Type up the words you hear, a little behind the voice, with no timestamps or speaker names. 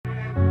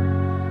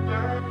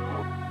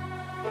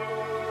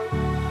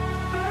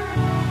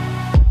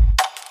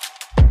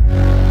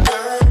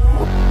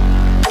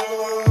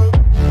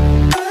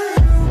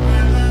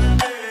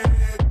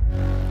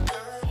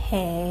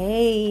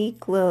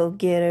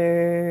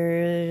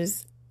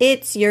Getters.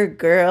 It's your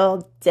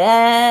girl,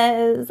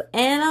 Des,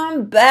 and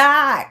I'm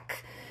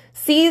back.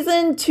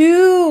 Season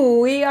 2,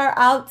 we are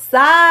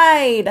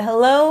outside.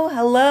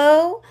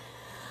 Hello.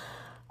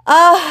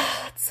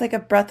 It's like a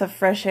breath of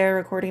fresh air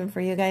recording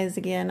for you guys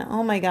again.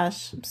 Oh my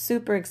gosh, I'm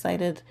super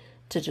excited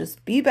to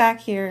just be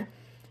back here,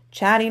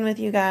 chatting with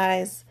you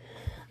guys,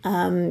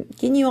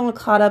 getting you all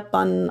caught up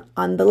on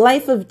the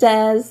life of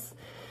Des.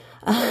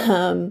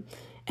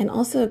 And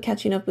also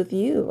catching up with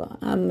you.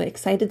 I'm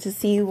excited to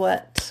see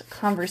what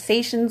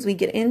conversations we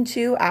get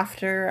into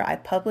after I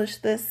publish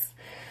this.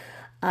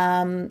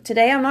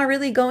 Today I'm not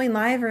really going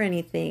live or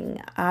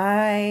anything.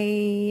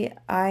 I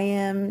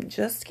am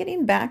just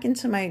getting back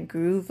into my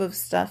groove of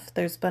stuff.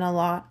 There's been a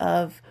lot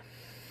of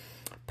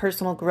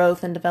personal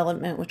growth and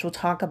development, which we'll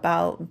talk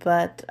about,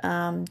 but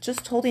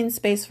just holding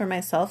space for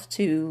myself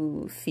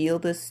to feel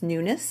this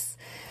newness.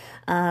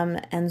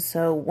 And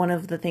so one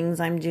of the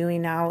things I'm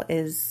doing now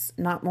is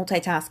not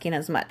multitasking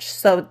as much.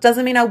 So it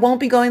doesn't mean I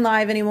won't be going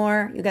live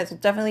anymore. You guys will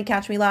definitely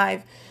catch me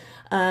live.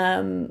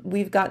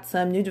 We've got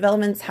some new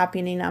developments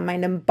happening on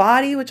Mind and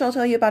Body, which I'll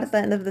tell you about at the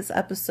end of this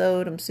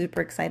episode. I'm super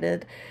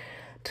excited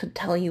to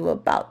tell you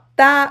about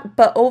that.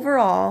 But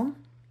overall,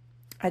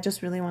 I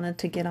just really wanted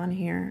to get on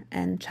here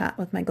and chat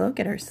with my Glow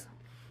Getters.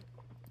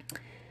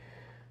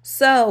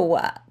 So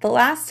the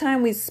last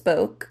time we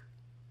spoke,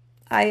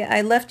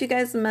 I left you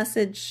guys a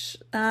message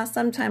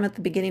sometime at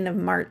the beginning of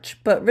March,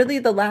 but really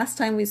the last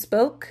time we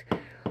spoke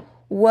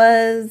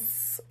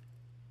was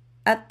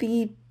at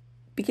the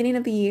beginning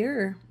of the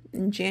year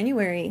in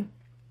January.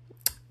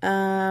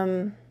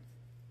 Wow.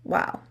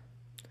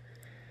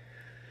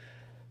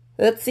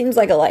 That seems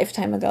like a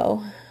lifetime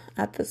ago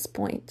at this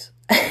point.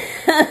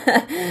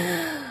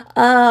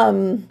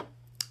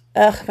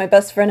 My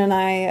best friend and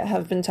I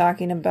have been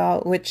talking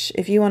about, which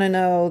if you want to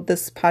know,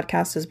 this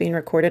podcast is being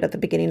recorded at the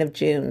beginning of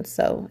June,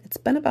 so it's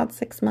been about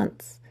 6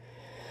 months.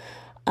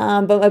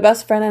 But my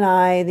best friend and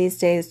I these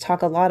days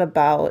talk a lot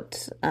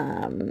about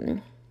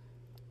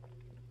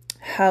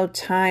how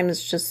time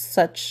is just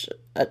such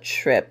a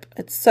trip.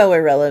 It's so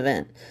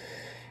irrelevant.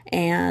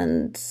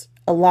 And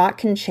a lot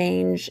can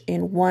change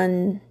in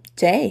one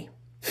day,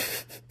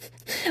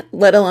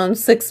 let alone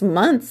 6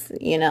 months,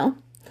 you know?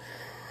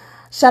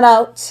 Shout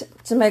out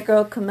to my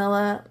girl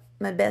Camilla,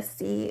 my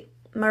bestie,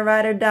 my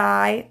ride or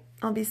die.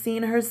 I'll be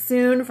seeing her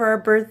soon for our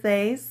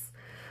birthdays.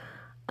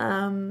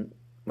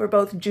 We're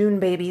both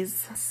June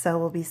babies, so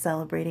we'll be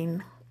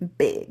celebrating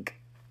big.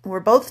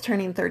 We're both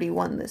turning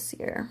 31 this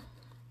year.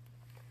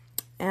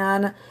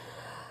 And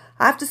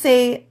I have to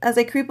say, as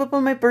I creep up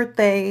on my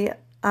birthday,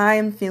 I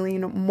am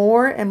feeling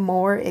more and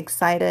more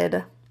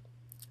excited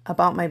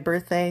about my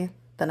birthday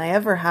than I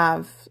ever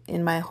have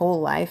in my whole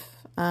life.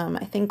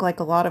 I think like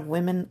a lot of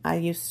women, I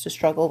used to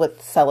struggle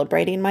with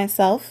celebrating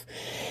myself.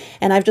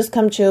 And I've just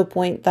come to a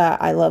point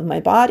that I love my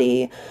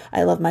body,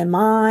 I love my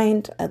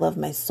mind, I love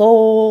my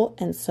soul.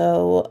 And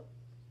so,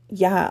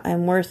 yeah,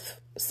 I'm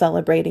worth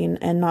celebrating,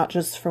 and not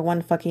just for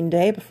one fucking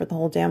day, but for the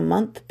whole damn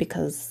month,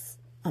 because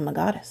I'm a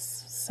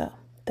goddess. So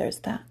there's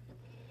that,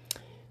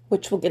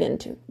 which we'll get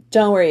into.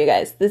 Don't worry, you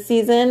guys. This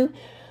season,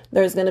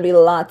 there's going to be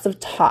lots of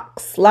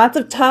talks, lots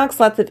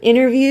of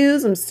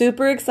interviews. I'm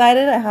super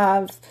excited. I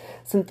have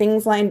some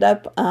things lined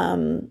up.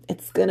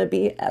 It's going to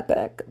be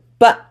epic.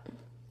 But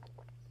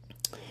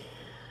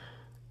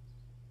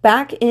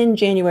back in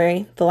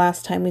January, the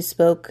last time we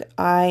spoke,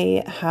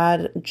 I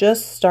had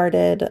just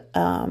started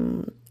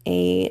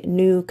a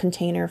new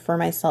container for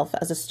myself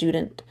as a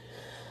student.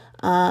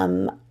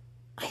 I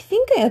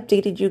think I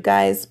updated you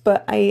guys,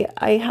 but I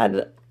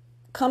had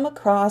come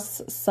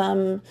across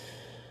some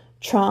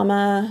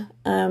trauma,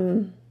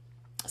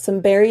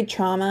 some buried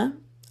trauma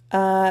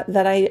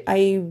that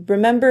I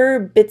remember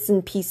bits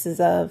and pieces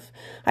of.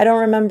 I don't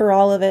remember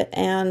all of it,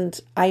 and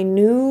I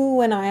knew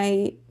when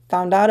I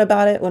found out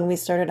about it, when we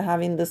started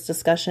having this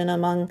discussion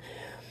among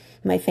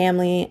my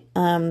family,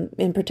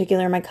 in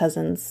particular my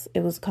cousins.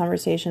 It was a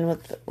conversation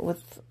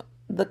with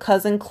the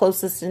cousin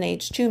closest in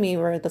age to me.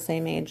 We're the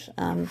same age,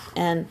 and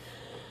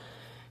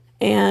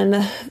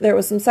there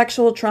was some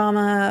sexual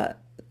trauma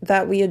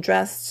that we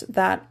addressed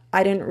that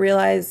I didn't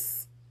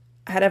realize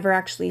had ever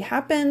actually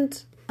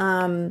happened.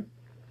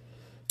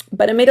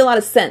 But it made a lot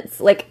of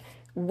sense. Like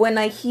when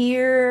I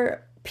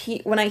hear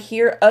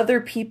other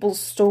people's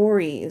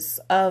stories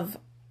of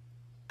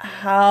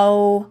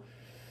how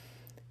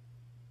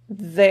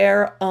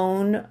their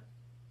own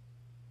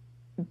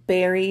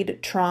buried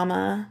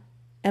trauma,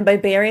 and by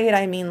buried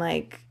I mean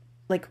like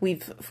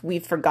we've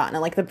forgotten it.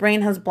 Like the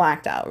brain has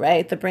blacked out,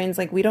 right? The brain's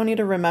like, we don't need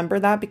to remember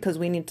that because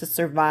we need to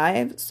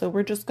survive. So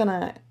we're just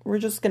gonna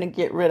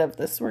get rid of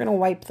this. We're gonna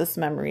wipe this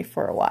memory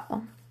for a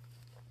while.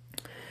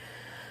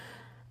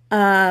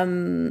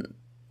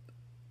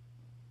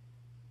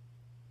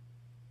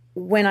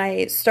 When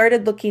I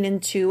started looking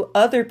into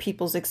other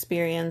people's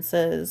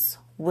experiences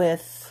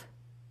with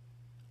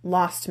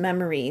lost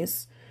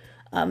memories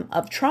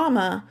of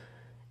trauma,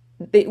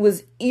 it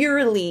was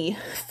eerily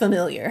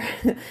familiar.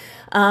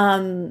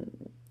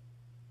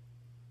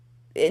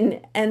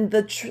 and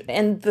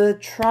the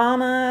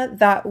trauma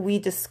that we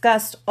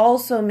discussed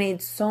also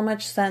made so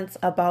much sense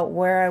about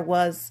where I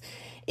was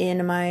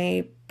in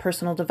my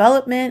personal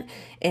development,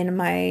 in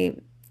my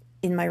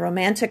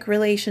romantic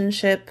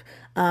relationship,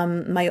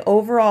 my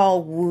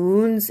overall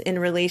wounds in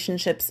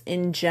relationships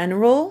in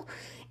general.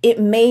 It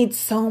made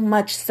so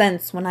much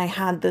sense when I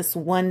had this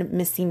one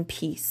missing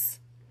piece.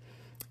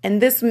 And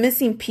this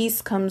missing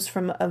piece comes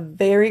from a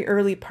very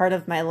early part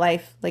of my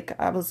life. Like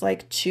I was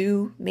like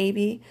 2,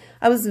 maybe.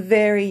 I was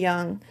very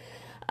young.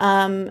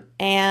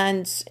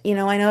 And, you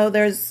know, I know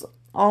there's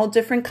all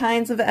different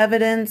kinds of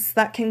evidence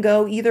that can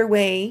go either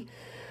way.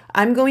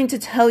 I'm going to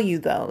tell you,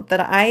 though, that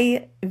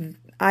I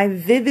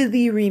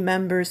vividly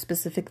remember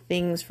specific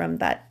things from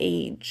that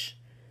age.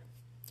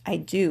 I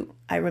do.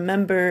 I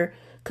remember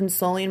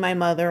consoling my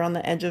mother on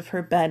the edge of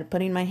her bed,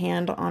 putting my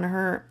hand on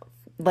her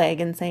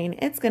leg and saying,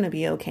 "It's going to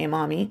be okay,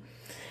 mommy."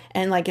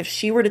 And like if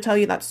she were to tell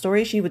you that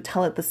story, she would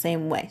tell it the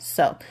same way.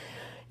 So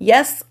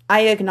yes,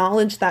 I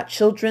acknowledge that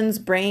children's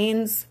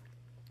brains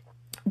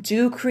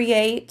do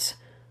create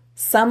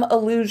some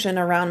illusion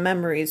around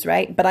memories,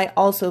 right? But I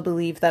also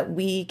believe that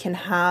we can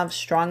have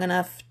strong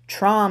enough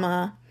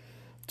trauma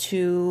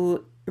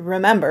to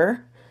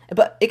remember,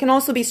 but it can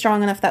also be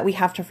strong enough that we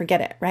have to forget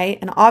it, right?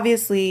 And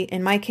obviously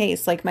in my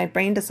case, like my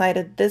brain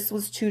decided this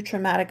was too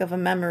traumatic of a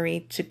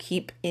memory to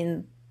keep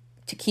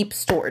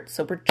stored.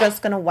 So we're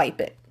just going to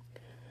wipe it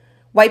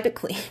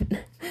clean.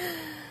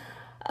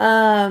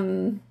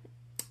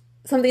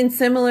 Something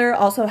similar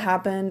also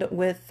happened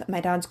with my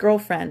dad's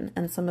girlfriend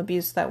and some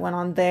abuse that went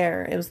on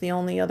there. It was the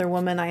only other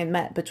woman I had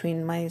met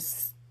between my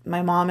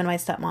mom and my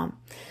stepmom.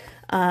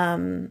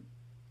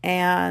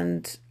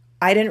 And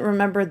I didn't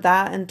remember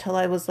that until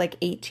I was like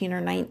 18 or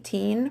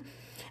 19.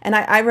 And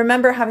I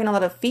remember having a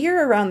lot of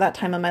fear around that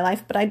time of my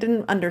life, but I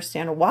didn't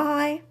understand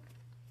why.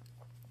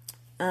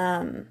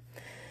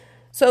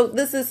 So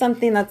this is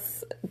something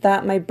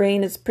that my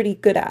brain is pretty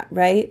good at,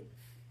 right?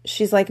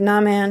 She's like,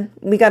 "Nah, man,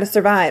 we got to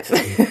survive."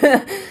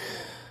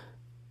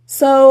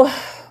 So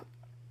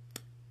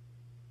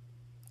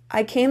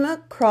I came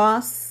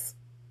across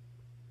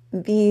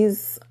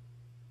these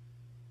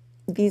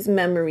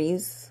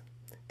memories,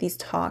 these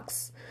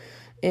talks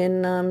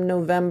in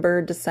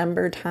November,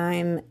 December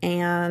time,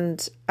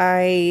 and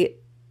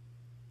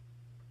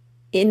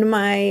in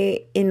my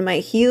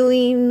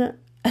healing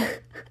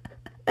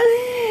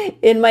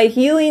in my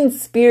healing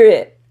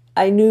spirit,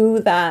 I knew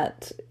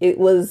that it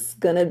was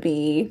going to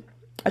be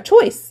a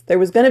choice. There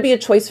was going to be a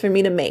choice for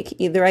me to make.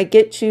 Either I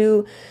get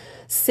to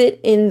sit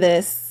in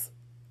this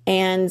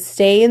and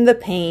stay in the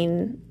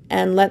pain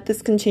and let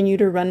this continue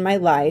to run my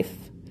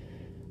life,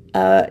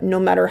 no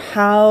matter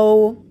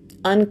how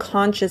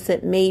unconscious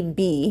it may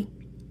be,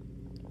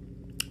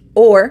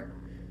 or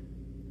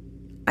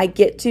I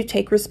get to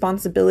take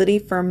responsibility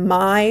for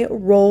my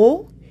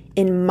role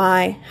in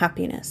my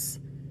happiness.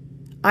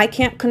 I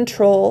can't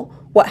control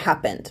what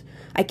happened.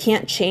 I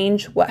can't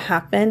change what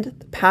happened.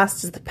 The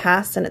past is the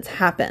past and it's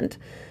happened.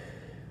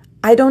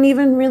 I don't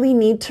even really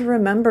need to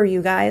remember,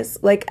 you guys.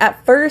 Like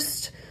at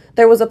first,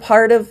 there was a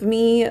part of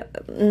me,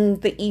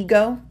 the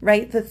ego,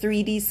 right? The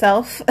 3D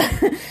self.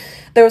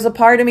 There was a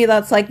part of me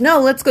that's like, "No,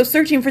 let's go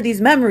searching for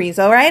these memories.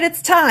 All right,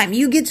 it's time.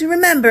 You get to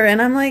remember."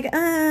 And I'm like,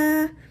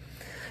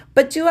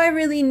 but do I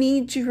really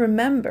need to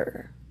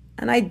remember?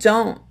 And I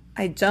don't.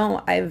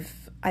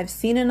 I've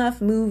seen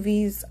enough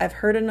movies. I've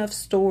heard enough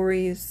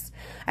stories.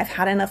 I've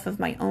had enough of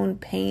my own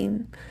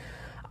pain.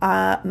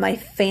 My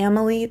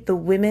family, the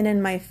women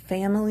in my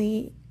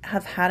family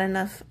have had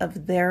enough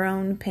of their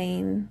own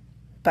pain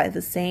by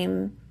the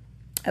same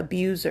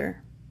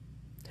abuser.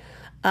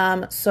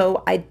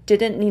 So I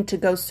didn't need to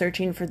go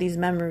searching for these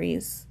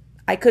memories.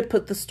 I could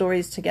put the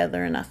stories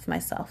together enough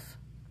myself.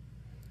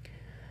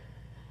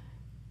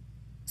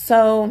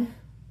 So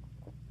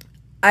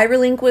I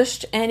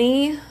relinquished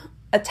any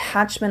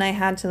attachment I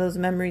had to those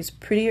memories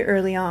pretty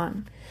early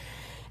on.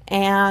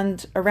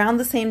 And around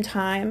the same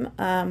time,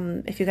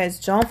 if you guys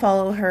don't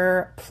follow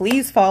her,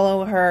 please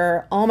follow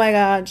her. Oh my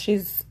God,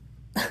 she's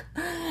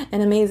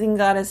an amazing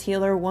goddess,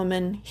 healer,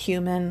 woman,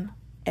 human,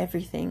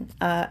 everything.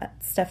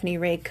 Stephanie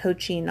Ray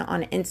Coaching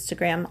on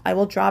Instagram. I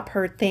will drop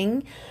her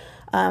thing.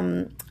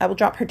 I will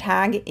drop her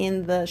tag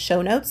in the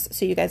show notes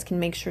so you guys can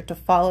make sure to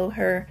follow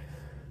her.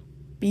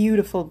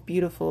 Beautiful,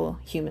 beautiful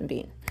human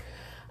being.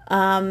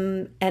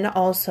 And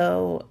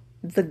also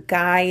the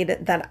guide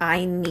that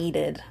I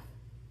needed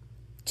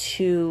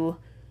to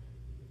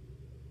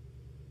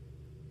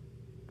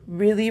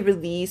really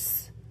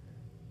release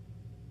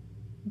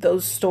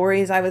those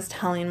stories I was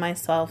telling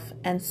myself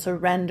and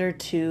surrender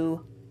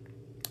to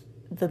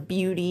the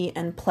beauty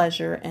and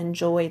pleasure and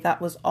joy that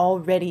was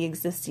already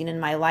existing in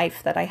my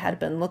life that I had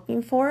been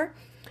looking for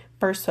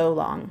so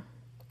long.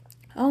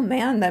 Oh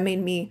man, that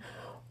made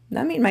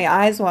my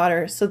eyes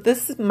water. So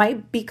this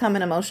might become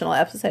an emotional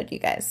episode, you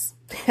guys.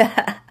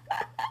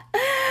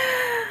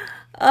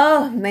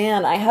 Oh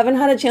man, I haven't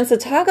had a chance to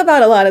talk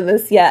about a lot of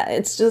this yet.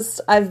 It's just,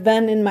 I've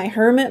been in my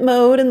hermit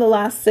mode in the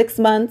last 6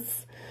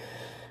 months.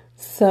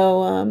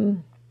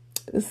 So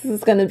This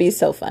is going to be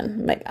so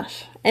fun. My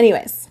gosh.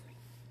 Anyways,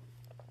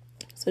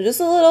 so just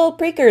a little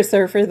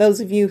precursor for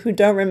those of you who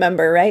don't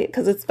remember, right?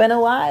 Because it's been a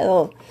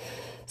while.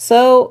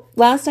 So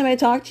last time I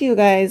talked to you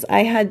guys,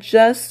 I had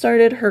just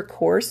started her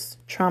course,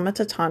 Trauma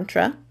to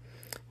Tantra,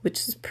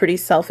 which is pretty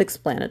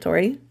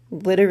self-explanatory.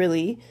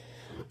 Literally,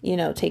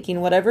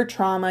 taking whatever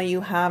trauma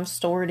you have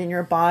stored in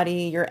your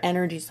body, your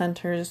energy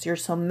centers, your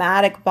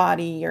somatic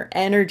body, your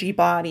energy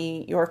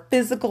body, your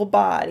physical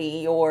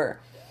body,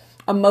 your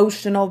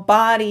emotional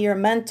body, your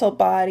mental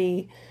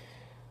body,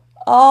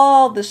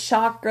 all the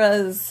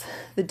chakras,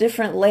 the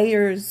different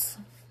layers.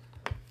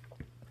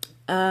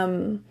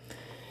 And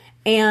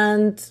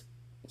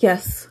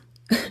yes,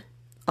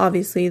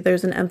 obviously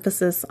there's an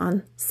emphasis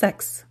on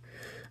sex.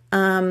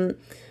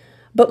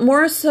 But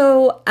more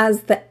so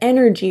as the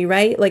energy,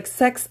 right? Like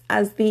sex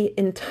as the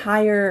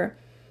entire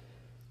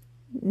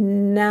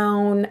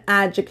noun,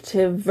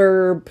 adjective,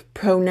 verb,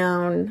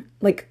 pronoun,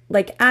 like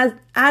as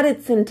at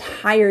its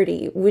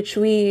entirety, which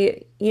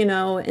we,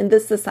 in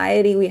this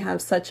society, we have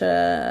such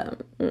a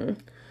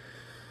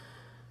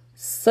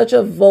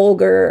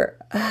vulgar,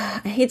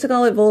 I hate to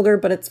call it vulgar,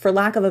 but it's for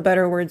lack of a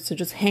better word, so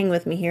just hang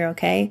with me here,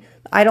 okay?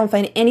 I don't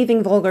find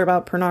anything vulgar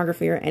about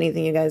pornography or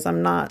anything, you guys.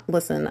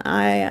 Listen,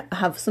 I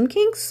have some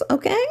kinks,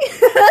 okay?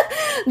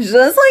 Just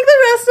like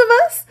the rest of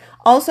us.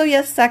 Also,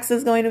 yes, sex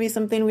is going to be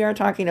something we are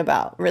talking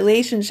about.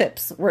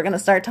 Relationships, we're going to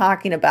start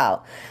talking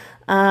about.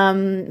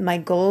 My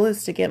goal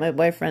is to get my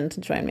boyfriend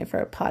to join me for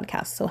a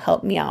podcast, so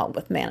help me out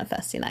with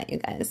manifesting that, you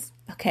guys,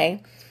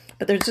 okay?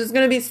 But there's just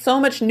going to be so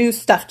much new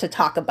stuff to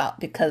talk about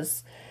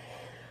because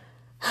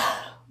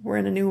we're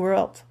in a new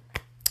world.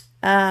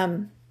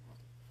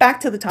 Back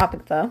to the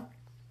topic, though.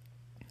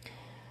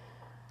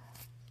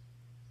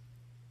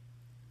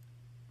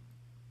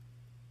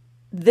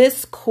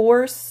 This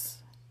course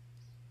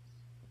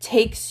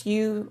takes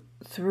you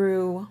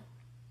through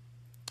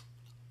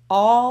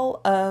all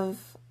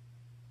of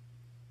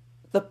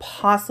the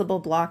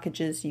possible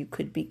blockages you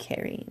could be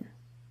carrying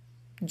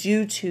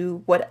due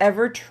to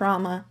whatever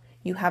trauma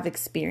you have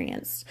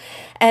experienced.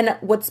 And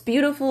what's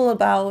beautiful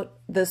about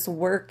this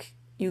work,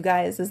 you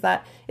guys, is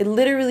that it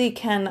literally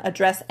can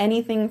address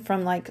anything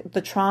from like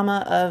the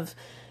trauma of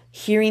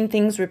hearing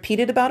things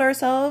repeated about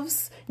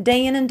ourselves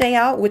day in and day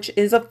out, which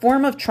is a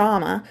form of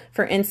trauma.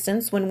 For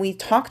instance, when we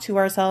talk to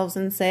ourselves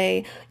and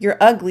say, you're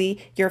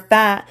ugly, you're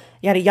fat,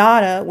 yada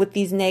yada, with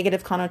these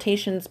negative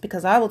connotations,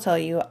 because I will tell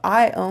you,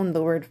 I own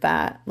the word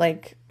fat.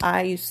 Like,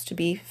 I used to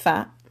be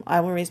fat.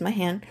 I will raise my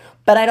hand.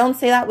 But I don't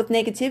say that with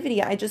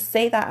negativity. I just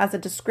say that as a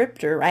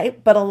descriptor,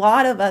 right? But a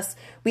lot of us,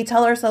 we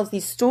tell ourselves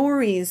these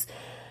stories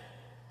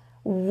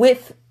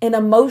with an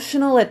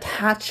emotional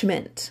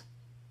attachment.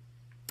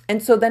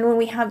 And so then when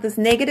we have this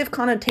negative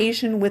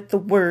connotation with the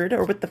word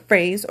or with the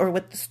phrase or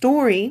with the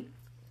story,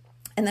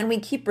 and then we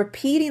keep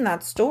repeating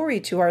that story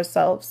to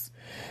ourselves,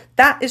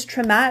 that is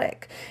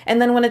traumatic. And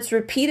then when it's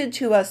repeated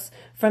to us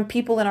from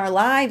people in our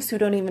lives who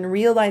don't even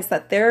realize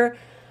that they're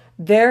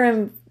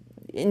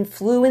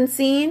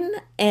influencing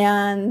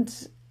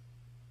and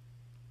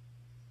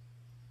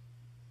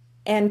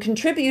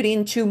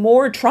contributing to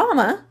more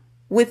trauma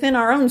within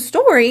our own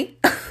story,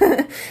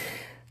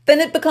 then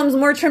it becomes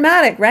more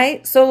traumatic,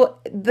 right? So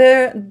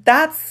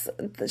that's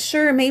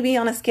sure, maybe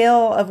on a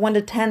scale of 1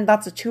 to 10,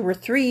 that's a 2 or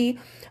 3,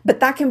 but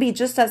that can be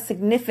just as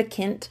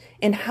significant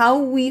in how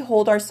we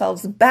hold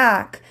ourselves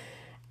back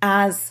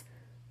as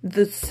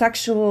the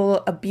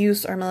sexual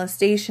abuse or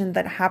molestation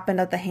that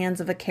happened at the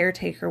hands of a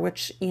caretaker,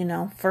 which,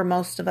 for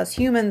most of us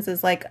humans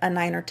is like a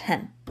 9 or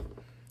 10,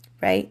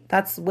 right?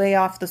 That's way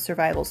off the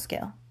survival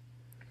scale.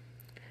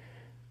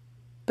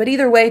 But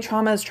either way,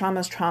 trauma is trauma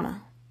is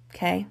trauma,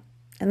 okay?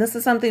 And this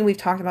is something we've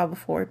talked about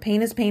before.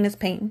 Pain is pain is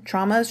pain.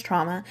 Trauma is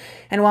trauma.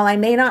 And while I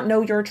may not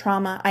know your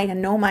trauma, I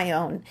know my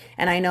own,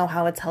 and I know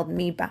how it's held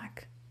me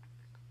back.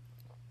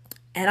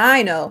 And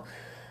I know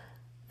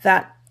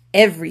that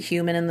every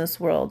human in this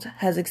world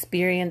has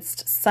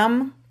experienced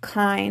some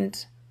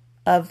kind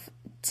of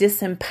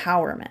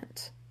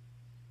disempowerment,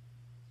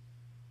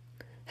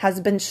 has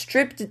been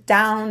stripped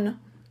down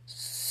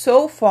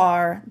so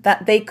far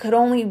that they could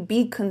only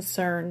be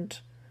concerned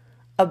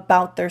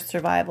about their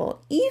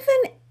survival,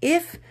 even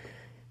if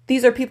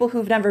these are people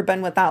who've never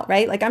been without,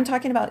 right? Like, I'm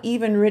talking about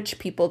even rich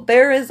people.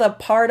 There is a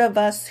part of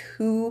us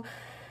who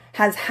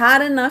has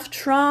had enough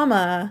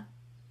trauma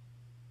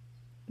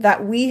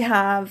that we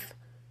have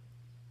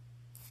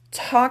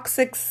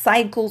toxic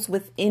cycles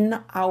within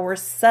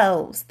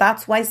ourselves.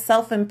 That's why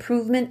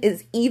self-improvement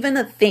is even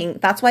a thing.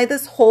 That's why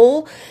this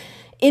whole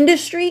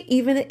industry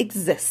even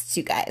exists,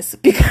 you guys,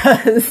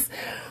 because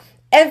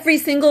every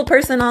single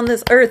person on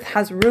this earth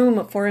has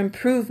room for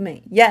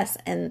improvement. Yes,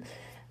 and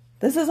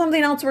this is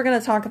something else we're going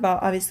to talk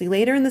about obviously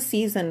later in the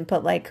season,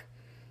 but like,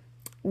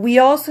 we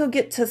also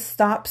get to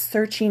stop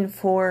searching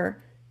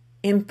for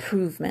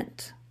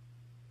improvement.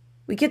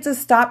 We get to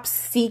stop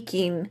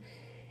seeking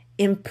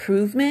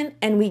improvement,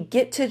 and we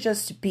get to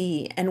just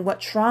be. And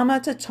what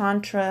Trauma to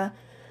Tantra,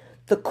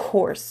 the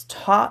course,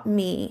 taught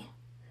me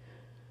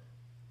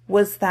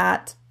was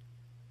that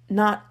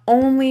not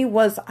only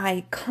was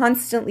I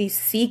constantly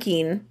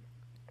seeking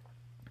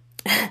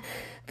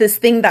this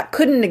thing that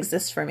couldn't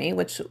exist for me,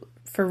 which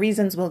for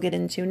reasons we'll get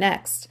into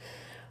next,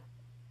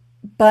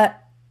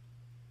 but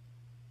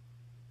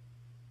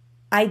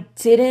I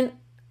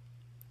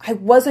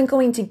wasn't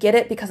going to get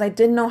it because I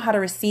didn't know how to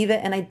receive it,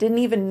 and I didn't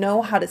even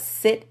know how to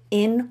sit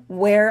in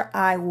where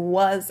I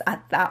was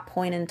at that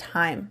point in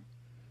time,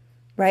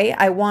 right?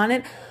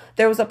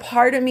 There was a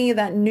part of me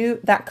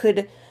that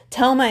could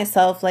tell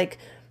myself, like,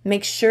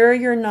 make sure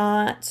you're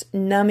not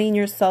numbing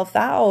yourself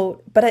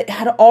out, but it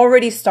had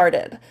already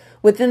started.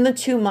 Within the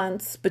 2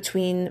 months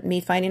between me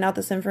finding out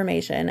this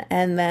information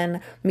and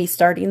then me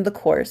starting the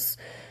course,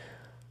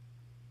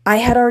 I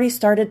had already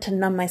started to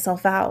numb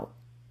myself out.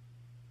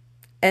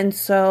 And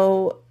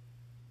so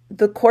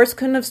the course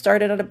couldn't have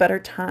started at a better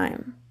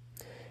time.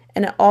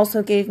 And it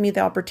also gave me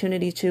the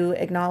opportunity to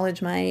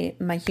acknowledge my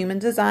human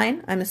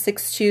design. I'm a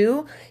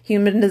 6'2".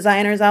 Human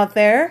designers out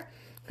there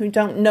who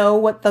don't know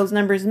what those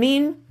numbers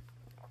mean,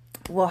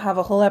 we'll have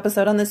a whole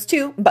episode on this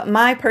too. But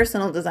my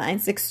personal design,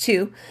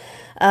 6'2",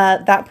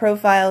 that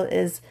profile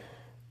is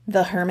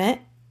the hermit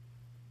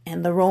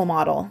and the role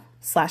model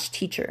 /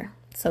 teacher.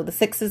 So the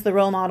 6 is the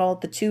role model,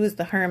 the 2 is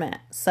the hermit.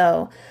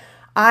 So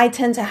I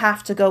tend to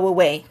have to go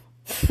away.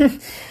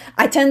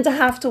 I tend to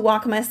have to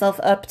walk myself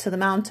up to the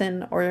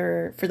mountain,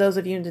 or for those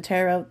of you in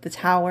tarot, the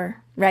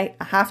tower, right?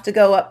 I have to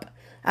go up.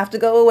 I have to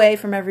go away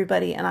from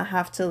everybody, and I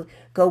have to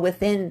go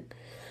within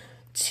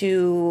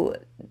to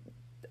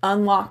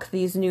unlock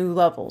these new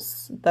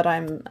levels that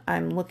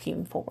I'm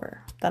looking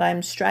for, that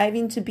I'm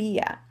striving to be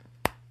at.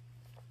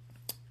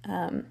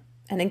 And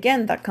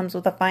again, that comes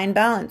with a fine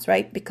balance,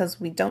 right? Because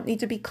we don't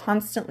need to be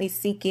constantly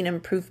seeking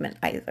improvement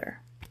either.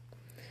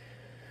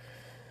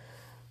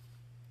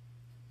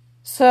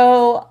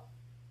 So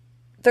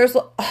there's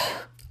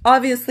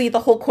obviously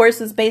the whole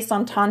course is based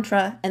on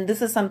Tantra, and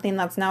this is something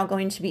that's now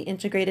going to be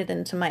integrated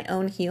into my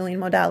own healing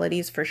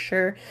modalities for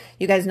sure.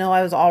 You guys know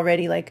I was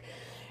already like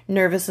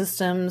nervous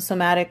system,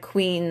 somatic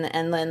queen,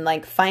 and then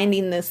like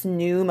finding this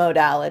new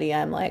modality,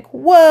 I'm like,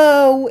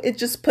 whoa, it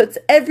just puts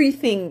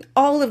everything,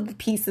 all of the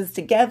pieces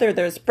together.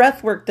 There's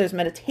breath work, there's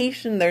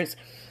meditation, there's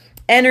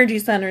energy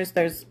centers,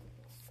 there's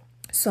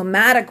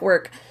somatic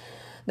work,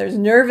 there's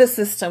nervous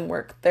system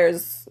work,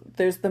 there's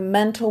the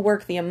mental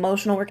work, the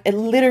emotional work. It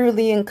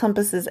literally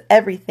encompasses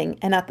everything.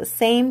 And at the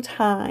same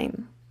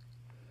time,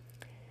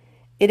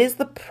 it is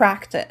the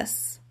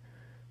practice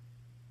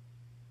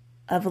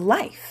of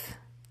life.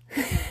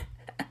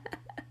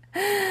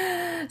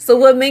 So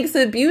what makes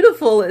it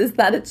beautiful is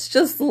that it's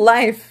just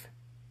life.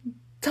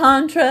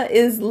 Tantra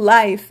is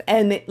life.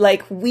 And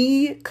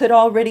we could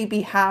already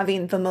be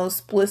having the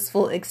most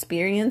blissful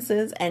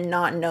experiences and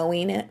not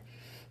knowing it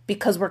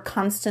because we're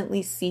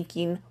constantly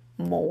seeking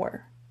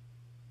more.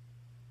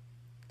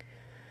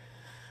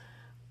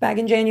 Back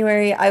in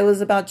January, I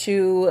was about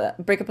to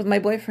break up with my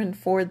boyfriend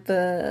for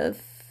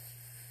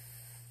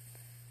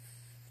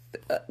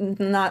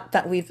not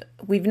that we've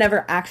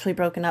never actually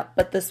broken up,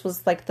 but this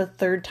was like the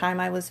third time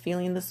I was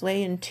feeling this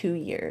way in 2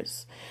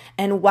 years.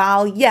 And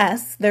while,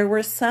 yes, there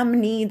were some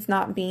needs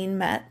not being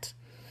met,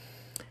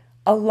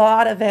 a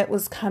lot of it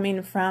was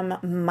coming from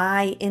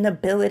my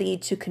inability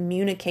to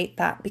communicate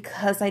that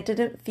because I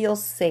didn't feel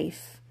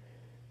safe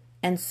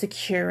and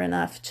secure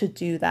enough to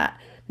do that.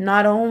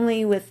 Not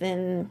only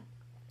within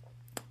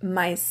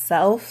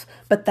myself,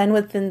 but then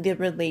within the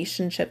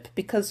relationship,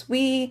 because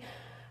we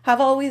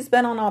have always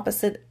been on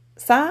opposite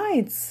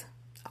sides.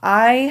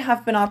 I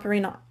have been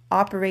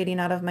operating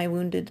out of my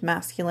wounded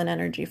masculine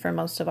energy for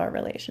most of our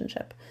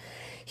relationship.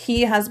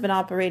 He has been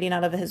operating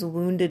out of his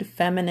wounded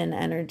feminine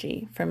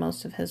energy for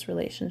most of this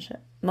relationship.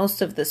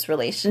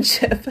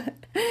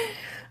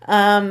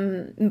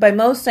 By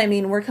most, I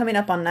mean, we're coming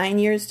up on 9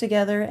 years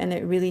together, and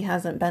it really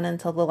hasn't been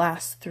until the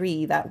last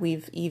 3 that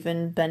we've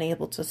even been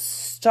able to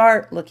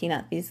start looking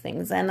at these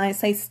things. And I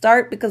say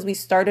start because we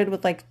started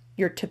with like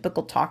your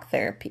typical talk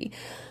therapy.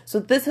 So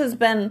this has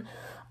been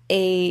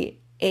a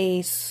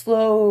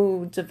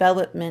slow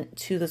development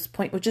to this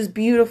point, which is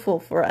beautiful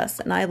for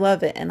us, and I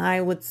love it. And I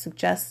would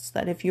suggest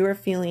that if you are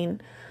feeling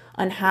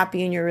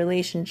unhappy in your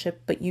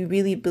relationship, but you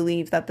really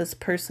believe that this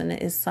person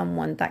is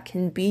someone that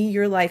can be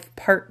your life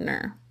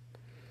partner,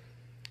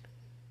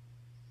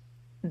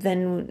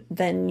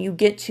 then you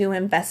get to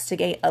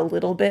investigate a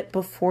little bit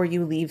before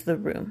you leave the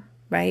room,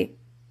 right?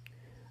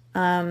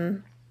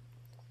 And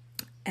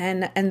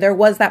there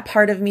was that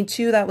part of me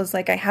too that was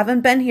like, I haven't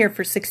been here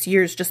for 6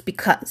 years just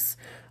because,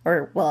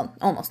 or well,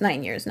 almost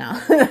 9 years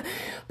now,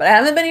 but I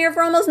haven't been here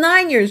for almost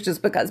 9 years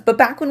just because. But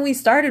back when we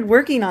started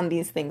working on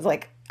these things,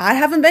 like, I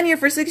haven't been here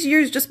for 6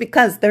 years just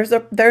because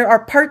there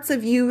are parts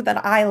of you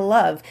that I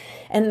love.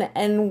 And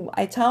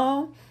I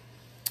tell,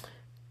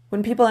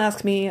 when people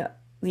ask me,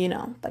 you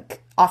know,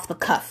 like off the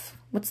cuff,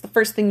 what's the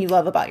first thing you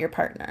love about your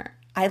partner?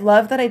 I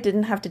love that I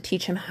didn't have to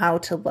teach him how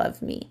to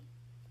love me.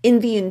 in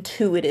the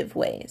intuitive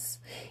ways,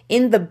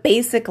 in the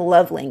basic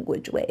love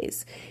language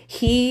ways.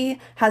 He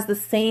has the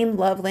same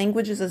love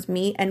languages as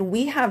me, and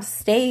we have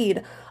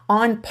stayed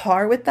on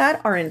par with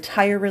that our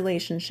entire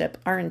relationship.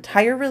 Our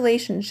entire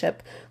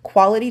relationship,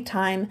 quality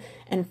time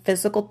and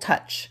physical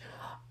touch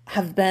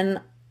have been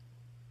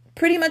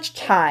pretty much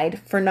tied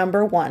for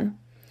number one.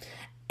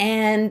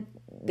 And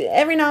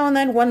every now and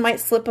then one might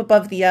slip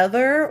above the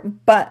other,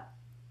 but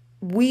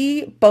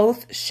we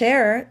both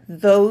share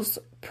those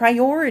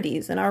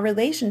priorities in our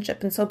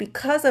relationship. And so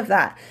because of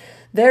that,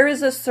 there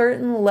is a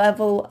certain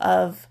level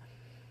of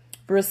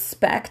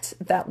respect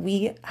that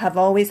we have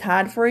always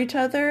had for each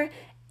other.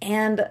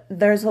 And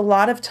there's a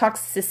lot of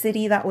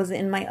toxicity that was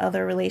in my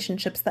other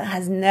relationships that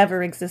has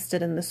never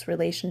existed in this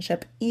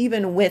relationship,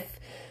 even with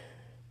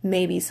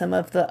maybe some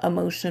of the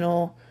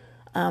emotional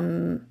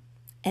and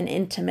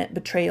intimate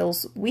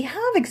betrayals we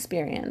have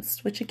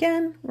experienced, which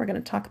again, we're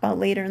going to talk about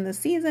later in the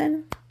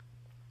season.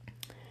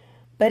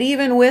 But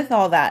even with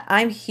all that,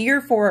 I'm here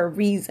for a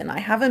reason. I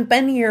haven't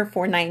been here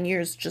for 9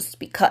 years just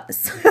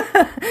because.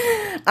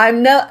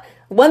 I'm not...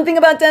 One thing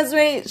about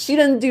Desiree, she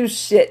doesn't do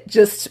shit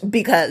just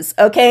because,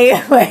 okay?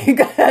 Like,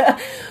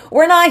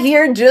 we're not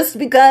here just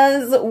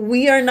because.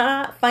 We are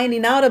not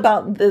finding out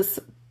about this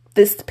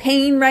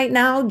pain right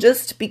now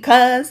just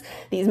because.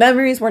 These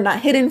memories were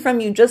not hidden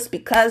from you just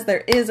because.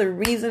 There is a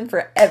reason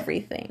for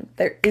everything.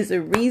 There is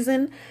a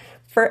reason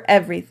for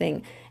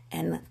everything.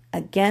 And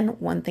again,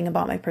 one thing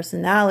about my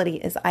personality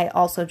is I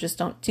also just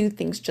don't do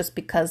things just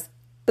because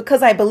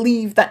I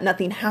believe that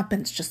nothing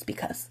happens just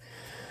because.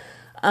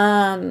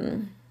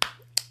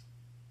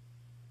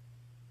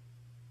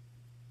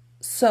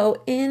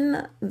 So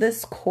in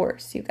this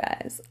course, you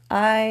guys,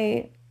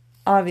 I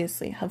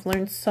obviously have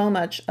learned so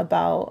much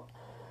about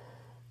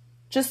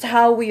just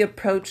how we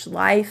approach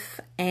life.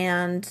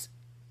 And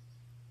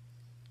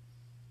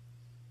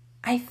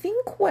I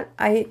think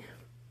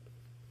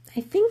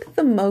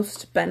the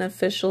most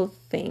beneficial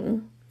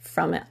thing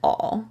from it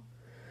all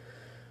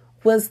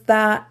was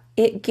that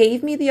it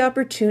gave me the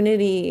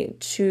opportunity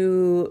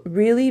to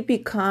really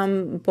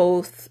become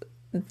both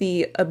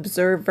the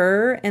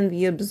observer and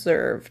the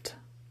observed.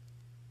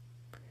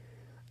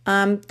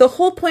 The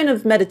whole point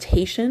of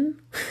meditation,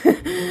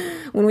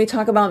 when we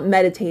talk about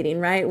meditating,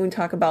 right? When we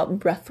talk about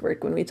breath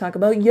work, when we talk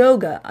about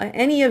yoga,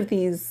 any of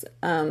these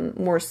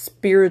more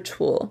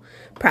spiritual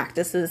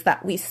practices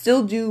that we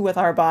still do with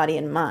our body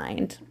and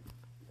mind,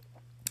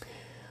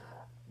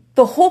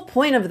 the whole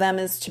point of them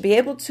is to be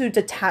able to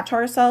detach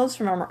ourselves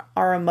from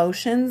our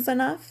emotions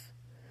enough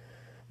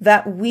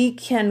that we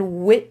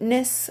can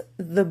witness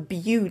the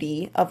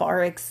beauty of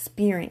our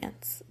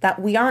experience,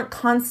 that we aren't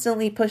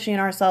constantly pushing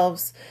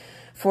ourselves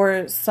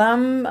for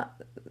some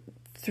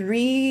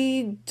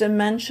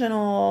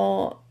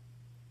three-dimensional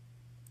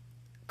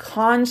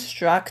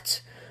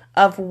construct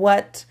of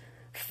what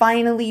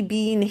finally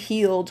being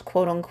healed,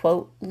 quote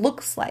unquote,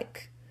 looks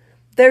like.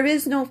 There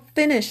is no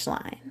finish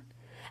line.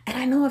 And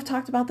I know I've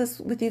talked about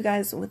this with you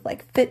guys with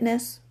like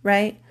fitness,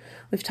 right?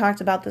 We've talked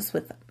about this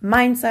with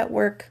mindset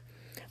work,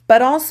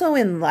 but also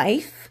in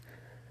life,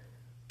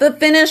 the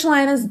finish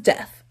line is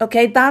death.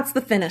 Okay, that's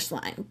the finish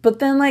line. But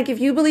then like if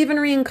you believe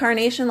in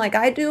reincarnation like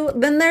I do,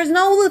 then there's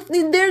no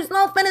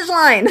finish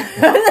line.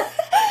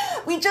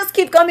 We just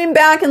keep coming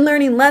back and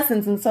learning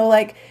lessons. And so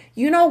like,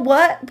 you know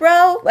what,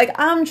 bro? Like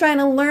I'm trying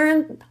to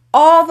learn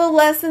all the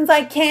lessons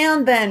I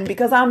can then,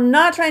 because I'm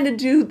not trying to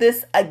do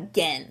this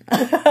again.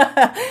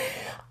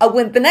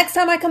 When the next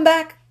time I come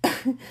back,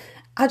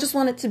 I just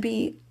want it to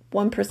be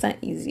 1%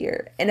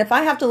 easier. And if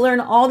I have to learn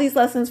all these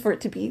lessons for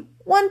it to be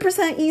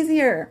 1%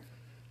 easier,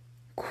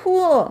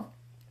 cool.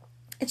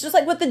 It's just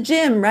like with the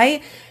gym,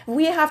 right?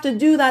 We have to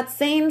do that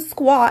same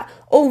squat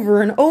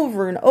over and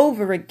over and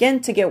over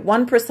again to get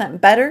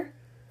 1% better.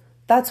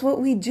 That's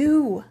what we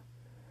do.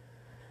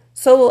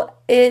 So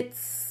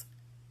it's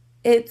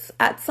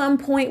at some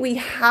point we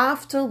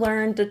have to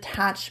learn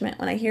detachment.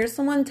 When I hear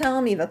someone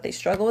tell me that they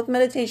struggle with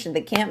meditation,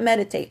 they can't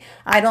meditate.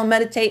 I don't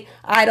meditate.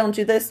 I don't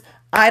do this.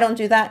 I don't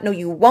do that. No,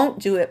 you won't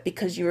do it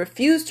because you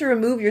refuse to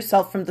remove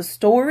yourself from the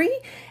story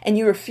and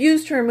you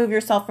refuse to remove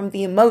yourself from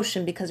the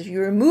emotion, because if you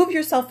remove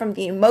yourself from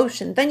the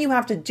emotion, then you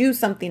have to do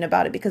something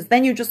about it, because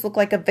then you just look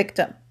like a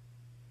victim.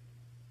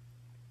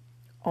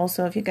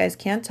 Also, if you guys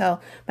can't tell,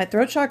 my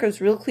throat chakra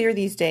is real clear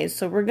these days,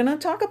 so we're going to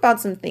talk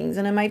about some things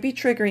and it might be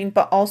triggering,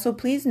 but also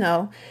please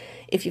know,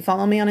 if you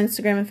follow me on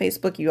Instagram and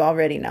Facebook, you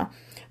already know.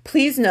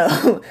 Please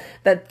know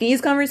that these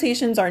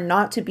conversations are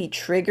not to be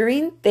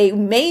triggering. They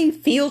may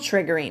feel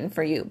triggering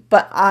for you,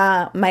 but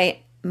my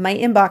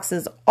inbox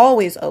is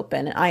always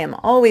open and I am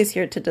always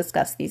here to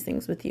discuss these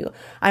things with you.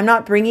 I'm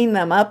not bringing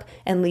them up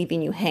and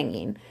leaving you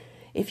hanging.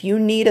 If you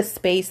need a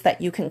space that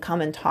you can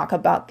come and talk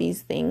about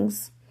these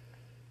things,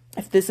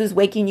 if this is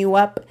waking you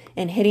up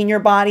and hitting your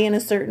body in a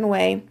certain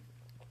way,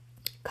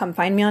 come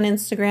find me on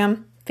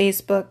Instagram,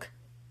 Facebook,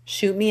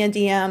 shoot me a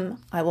DM.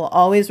 I will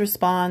always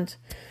respond.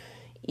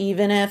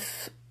 Even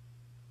if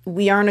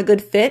we aren't a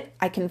good fit,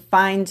 I can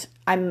find,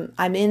 I'm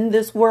in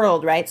this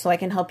world, right? So I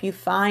can help you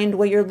find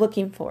what you're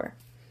looking for.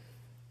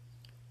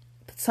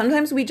 But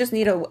Sometimes we just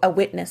need a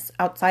witness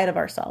outside of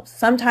ourselves.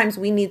 Sometimes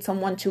we need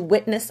someone to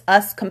witness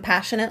us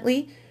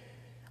compassionately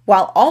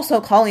while also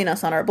calling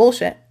us on our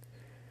bullshit,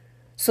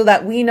 so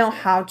that we know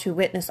how to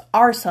witness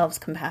ourselves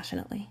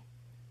compassionately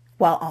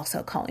while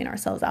also calling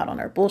ourselves out on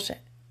our bullshit.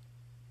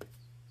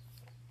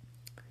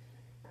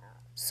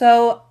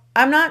 So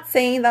I'm not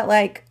saying that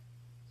like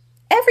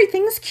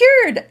everything's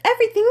cured,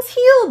 everything's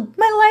healed,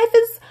 my life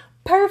is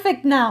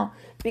perfect now,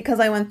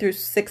 because I went through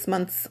 6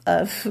 months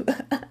of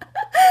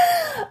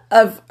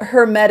of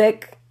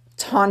hermetic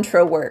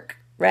tantra work,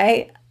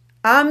 right?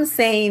 I'm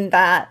saying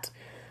that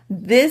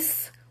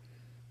this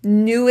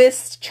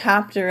newest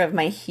chapter of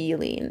my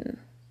healing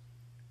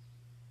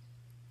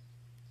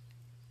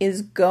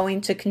is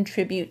going to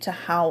contribute to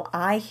how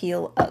I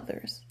heal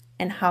others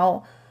and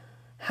how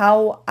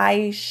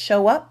I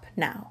show up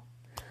now.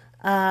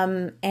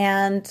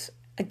 And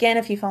again,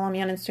 if you follow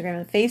me on Instagram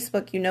and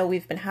Facebook, you know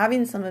we've been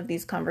having some of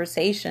these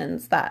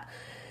conversations that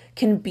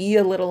can be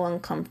a little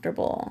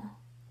uncomfortable.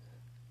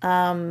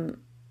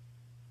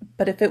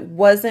 But if it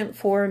wasn't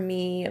for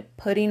me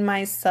putting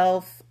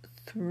myself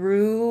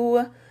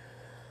through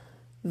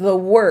the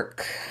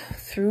work,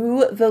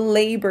 through the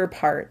labor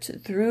part,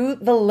 through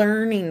the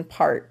learning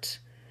part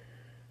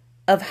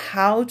of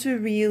how to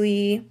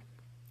really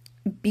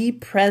be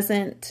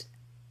present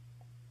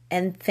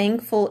and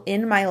thankful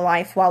in my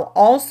life while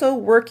also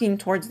working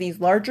towards these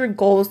larger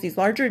goals, these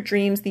larger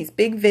dreams, these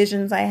big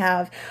visions I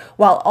have,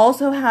 while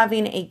also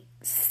having a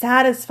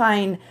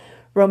satisfying,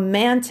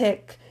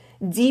 romantic,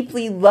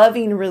 deeply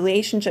loving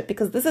relationship,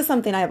 because this is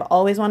something I have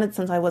always wanted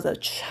since I was a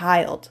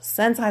child,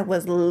 since I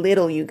was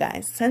little, you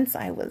guys, since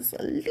I was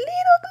a little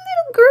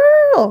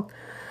girl.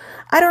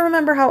 I don't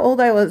remember how old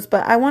I was,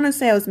 but I want to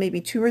say I was maybe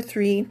 2 or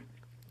 3.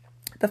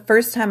 The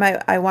first time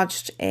I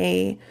watched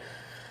a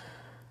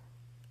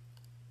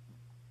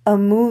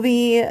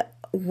movie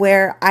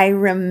where I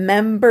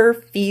remember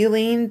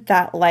feeling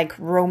that like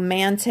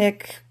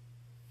romantic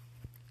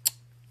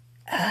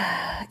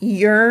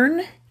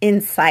yearn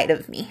inside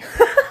of me.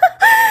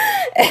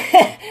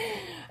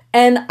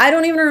 And I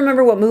don't even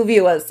remember what movie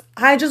it was.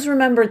 I just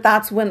remember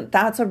that's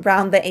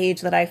around the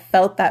age that I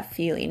felt that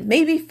feeling.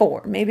 Maybe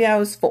 4, maybe I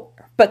was 4,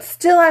 but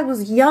still I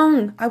was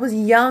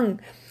young.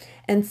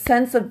 And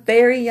since a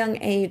very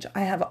young age,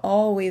 I have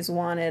always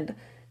wanted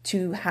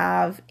to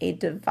have a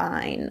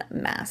divine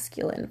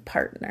masculine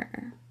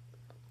partner.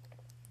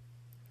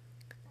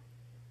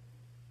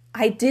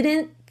 I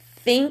don't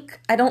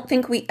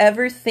think we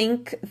ever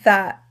think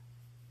that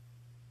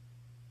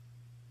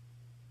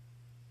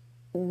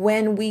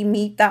when we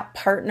meet that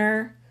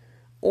partner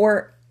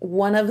or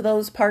one of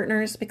those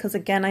partners, because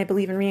again, I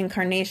believe in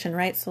reincarnation,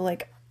 right? So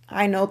like,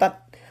 I know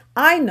that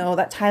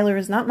Tyler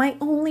is not my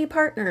only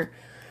partner,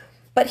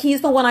 but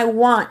he's the one I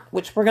want,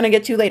 which we're going to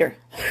get to later.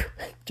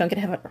 Don't get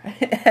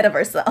ahead of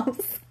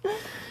ourselves.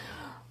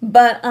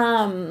 But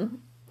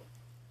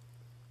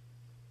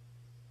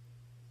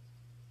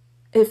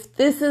if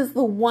this is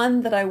the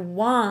one that I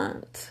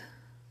want,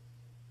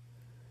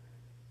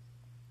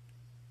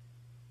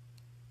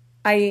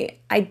 I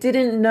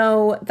didn't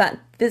know that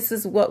this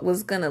is what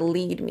was going to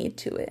lead me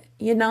to it,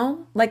 you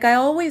know? Like I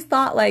always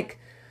thought like,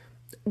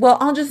 well,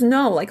 I'll just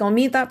know, like I'll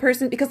meet that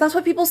person because that's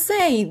what people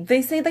say.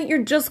 They say that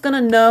you're just going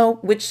to know,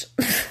 which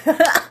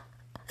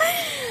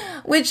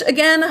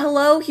again,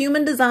 hello,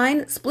 human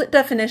design, split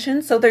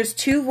definition. So there's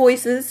 2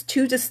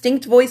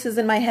 distinct voices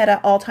in my head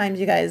at all times,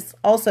 you guys.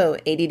 Also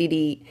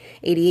ADD,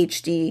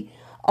 ADHD,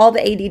 all the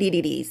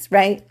ADDs,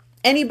 right?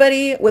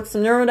 Anybody with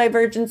some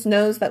neurodivergence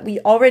knows that we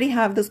already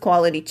have this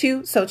quality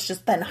too. So it's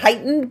just been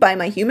heightened by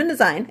my human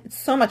design. It's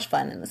so much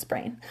fun in this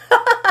brain.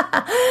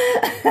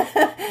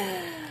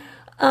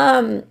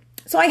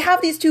 So I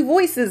have these 2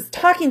 voices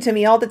talking to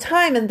me all the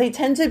time, and they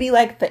tend to be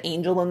like the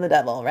angel and the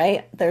devil,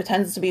 right? There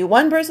tends to be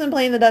one person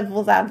playing the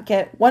devil's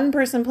advocate, one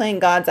person playing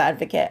God's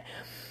advocate.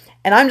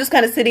 And I'm just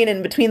kind of sitting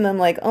in between them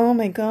like, oh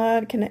my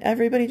God, can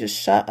everybody just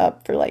shut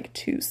up for like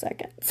 2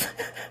 seconds?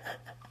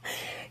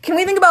 Can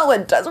we think about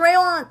what Desiree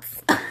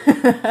wants?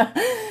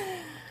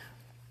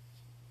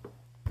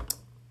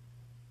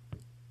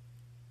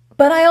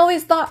 But I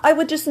always thought I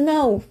would just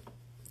know,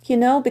 you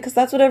know, because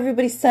that's what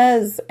everybody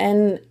says.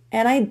 And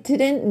I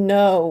didn't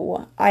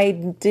know. I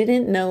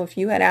didn't know. If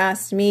you had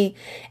asked me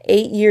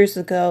 8 years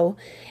ago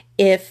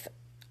if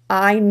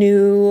I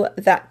knew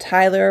that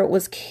Tyler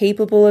was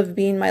capable of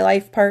being my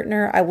life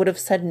partner, I would have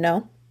said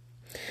no.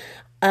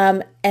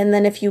 And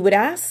then if you would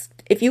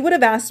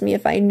have asked me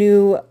if I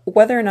knew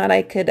whether or not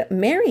I could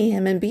marry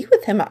him and be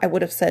with him, I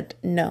would have said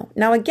no.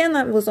 Now, again,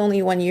 that was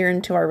only 1 year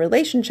into our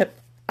relationship.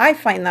 I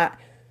find that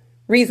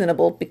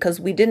reasonable because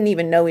we didn't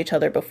even know each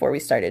other before we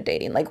started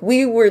dating. Like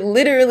we would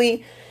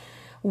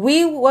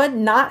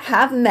not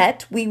have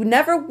met. We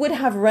never would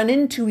have run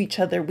into each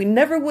other. We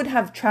never would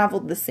have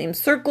traveled the same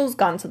circles,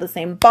 gone to the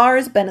same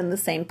bars, been in the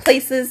same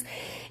places,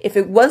 if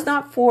it was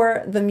not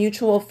for the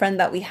mutual friend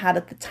that we had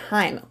at the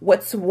time.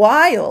 What's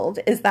wild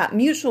is that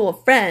mutual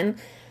friend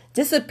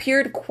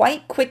disappeared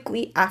quite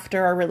quickly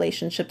after our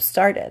relationship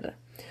started.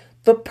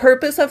 The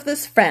purpose of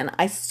this friend,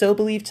 I still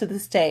believe to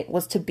this day,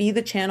 was to be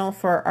the channel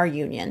for our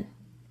union.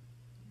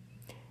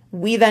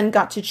 We then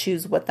got to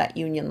choose what that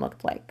union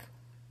looked like.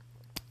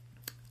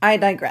 I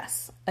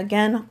digress.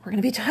 Again, we're going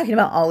to be talking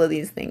about all of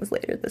these things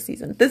later this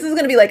season. This is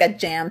going to be like a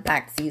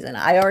jam-packed season.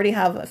 I already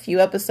have a few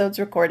episodes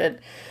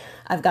recorded.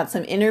 I've got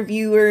some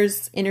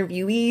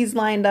interviewees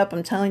lined up.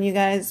 I'm telling you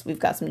guys, we've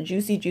got some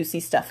juicy, juicy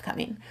stuff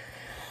coming.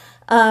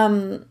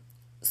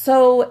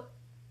 So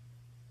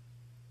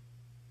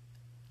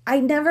I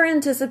never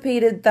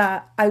anticipated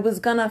that I was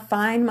going to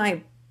find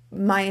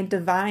my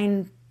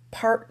divine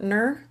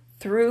partner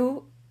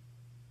through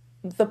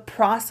the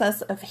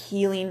process of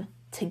healing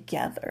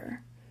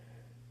together.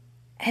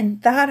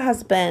 And that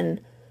has been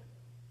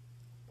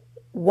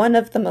one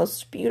of the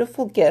most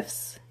beautiful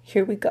gifts.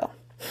 Here we go.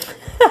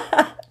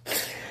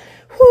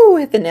 Whew,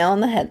 hit the nail on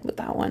the head with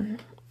that one.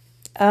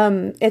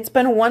 It's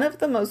been one of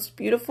the most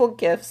beautiful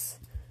gifts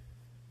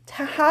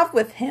to have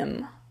with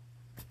him.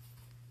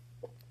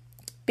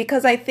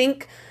 Because I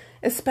think,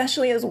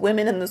 especially as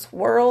women in this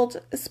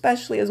world,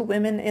 especially as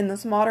women in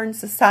this modern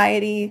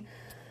society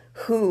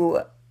who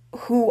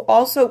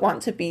also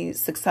want to be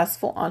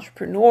successful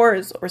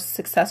entrepreneurs or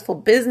successful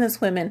business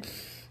women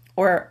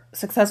or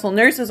successful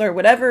nurses or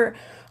whatever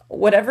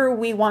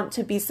we want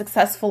to be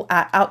successful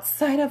at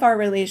outside of our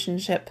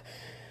relationship,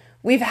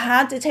 we've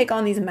had to take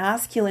on these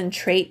masculine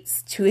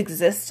traits to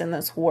exist in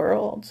this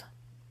world.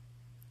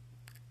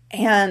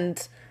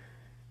 And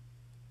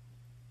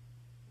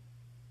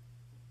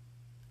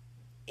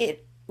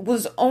it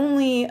was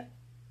only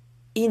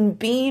in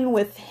being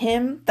with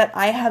him that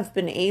I have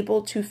been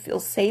able to feel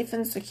safe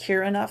and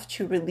secure enough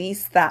to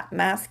release that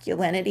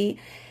masculinity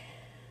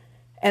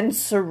and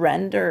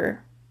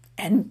surrender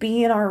and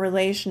be in our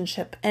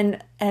relationship.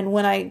 And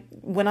when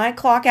I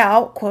clock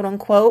out, quote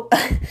unquote,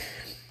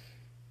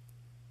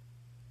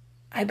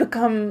 I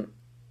become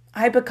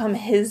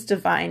his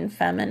divine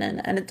feminine.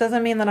 And it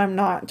doesn't mean that I'm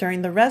not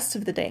during the rest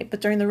of the day, but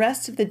during the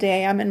rest of the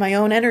day, I'm in my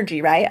own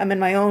energy, right?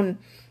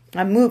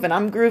 I'm moving,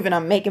 I'm grooving,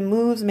 I'm making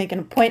moves, making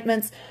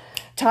appointments,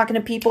 talking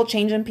to people,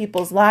 changing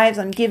people's lives.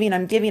 I'm giving,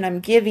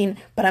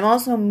 but I'm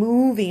also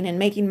moving and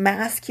making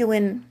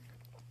masculine,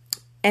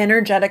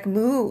 energetic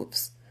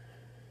moves.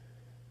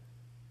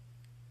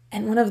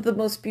 And one of the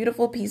most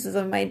beautiful pieces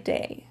of my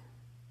day,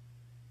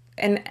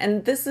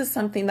 and this is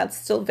something that's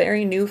still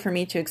very new for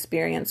me to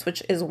experience,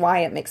 which is why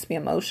it makes me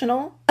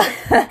emotional.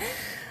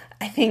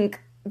 I think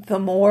the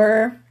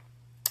more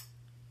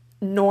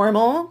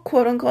normal,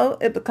 quote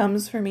unquote, it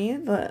becomes for me,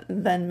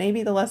 then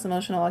maybe the less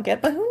emotional I'll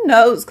get. But who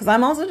knows? Because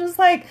I'm also just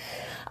like,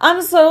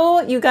 I'm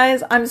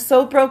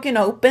so broken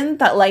open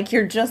that like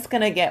you're just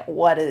gonna get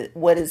what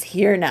is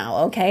here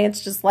now. Okay,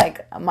 it's just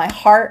like my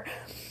heart,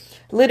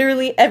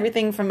 literally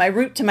everything from my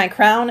root to my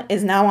crown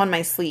is now on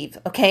my sleeve.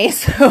 Okay,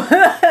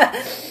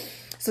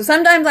 so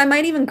sometimes I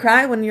might even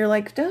cry when you're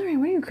like, Desiree,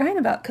 what are you crying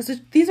about?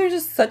 Because these are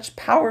just such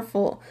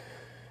powerful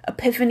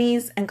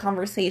epiphanies and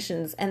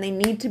conversations, and they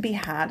need to be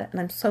had. And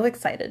I'm so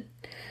excited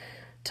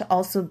to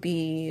also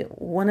be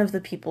one of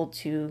the people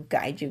to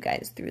guide you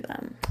guys through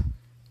them.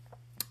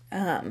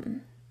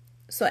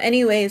 So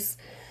anyways,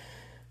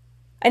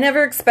 I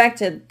never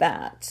expected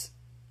that.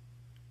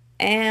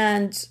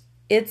 And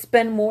it's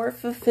been more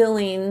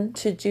fulfilling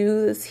to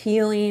do this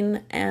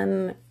healing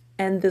and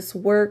this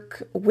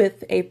work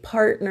with a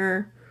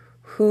partner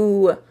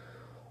who,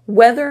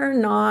 whether or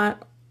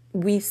not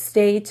we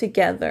stay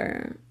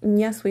together.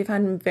 Yes, we've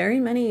had very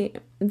many.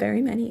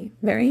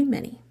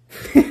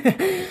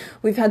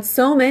 We've had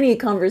so many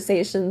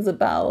conversations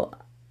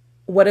about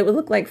what it would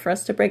look like for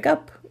us to break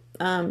up.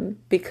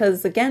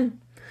 Because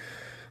again,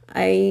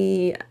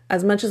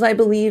 as much as I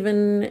believe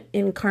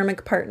in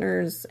karmic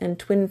partners and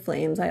twin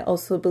flames, I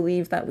also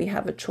believe that we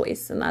have a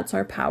choice, and that's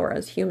our power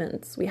as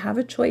humans. We have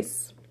a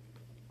choice.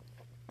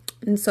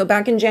 And so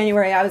back in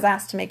January, I was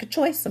asked to make a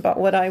choice about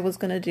what I was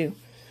going to do.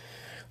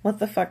 What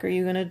the fuck are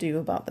you going to do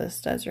about this,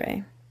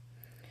 Desiree?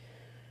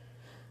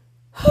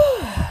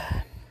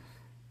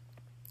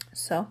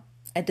 So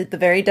I did the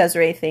very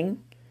Desiree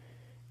thing.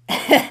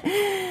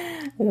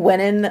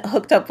 Went in,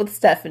 hooked up with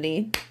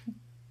Stephanie,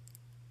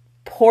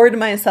 poured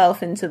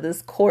myself into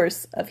this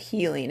course of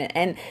healing.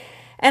 And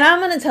I'm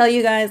going to tell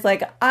you guys,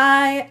 like,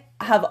 I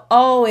have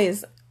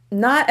always,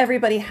 not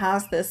everybody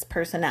has this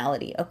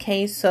personality,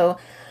 okay? So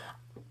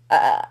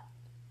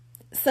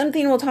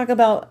something we'll talk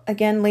about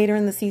again later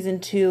in the season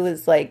 2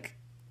 is like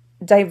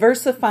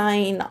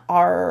diversifying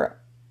our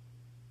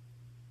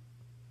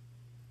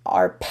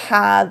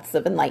paths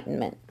of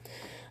enlightenment.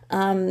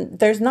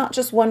 There's not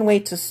just one way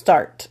to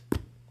start.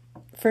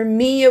 For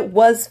me, it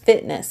was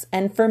fitness.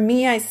 And for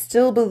me, I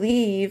still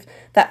believe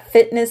that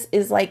fitness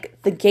is like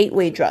the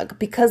gateway drug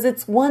because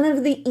it's one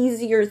of the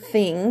easier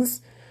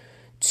things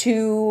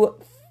to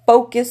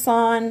focus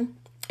on.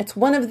 It's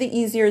one of the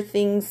easier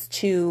things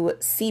to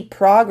see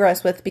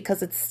progress with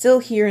because it's still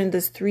here in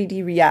this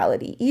 3D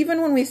reality.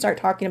 Even when we start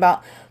talking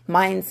about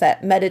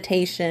mindset,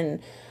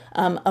 meditation,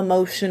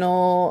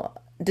 emotional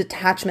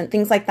detachment,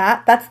 things like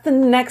that, that's the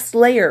next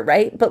layer,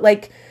 right? But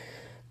like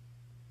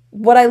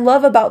what I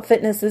love about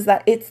fitness is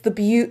that it's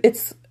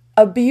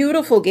a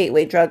beautiful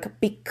gateway drug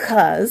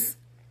because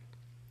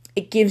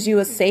it gives you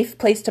a safe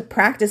place to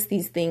practice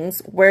these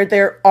things where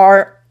there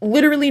are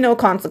literally no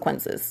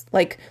consequences.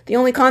 Like, the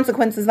only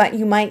consequence is that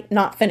you might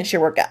not finish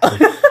your workout,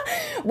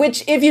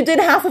 which if you did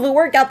half of a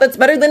workout, that's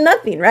better than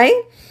nothing,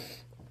 right?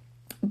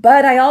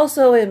 But I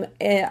also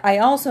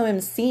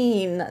am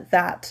seeing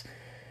that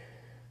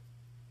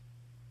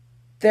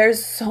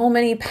there's so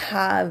many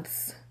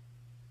paths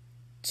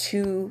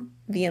to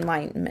the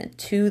enlightenment,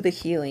 to the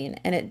healing,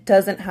 and it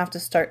doesn't have to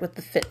start with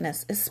the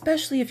fitness,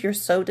 especially if you're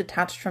so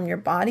detached from your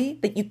body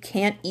that you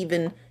can't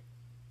even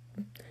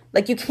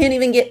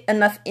get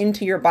enough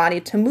into your body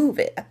to move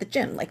it at the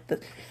gym.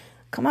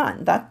 Come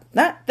on,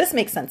 this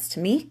makes sense to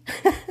me.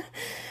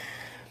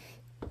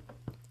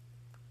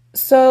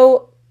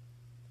 So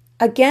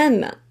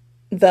again,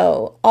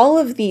 though, all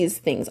of these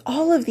things,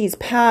 all of these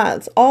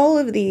paths, all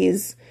of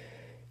these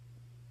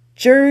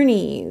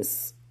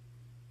journeys,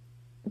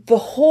 the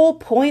whole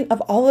point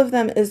of all of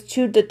them is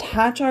to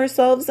detach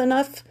ourselves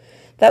enough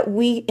that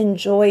we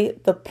enjoy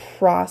the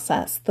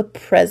process, the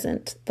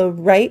present, the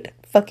right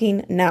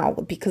fucking now,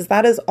 because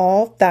that is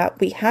all that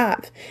we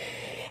have.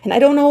 And I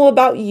don't know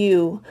about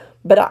you,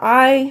 but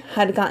I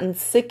had gotten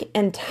sick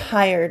and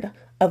tired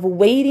of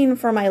waiting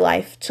for my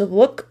life to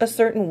look a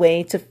certain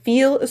way, to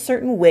feel a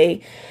certain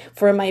way,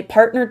 for my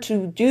partner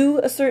to do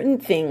a certain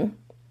thing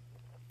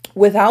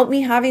without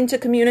me having to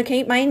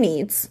communicate my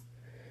needs.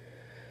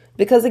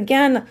 Because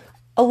again,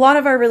 a lot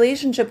of our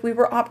relationship, we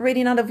were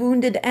operating out of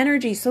wounded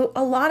energy. So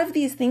a lot of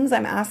these things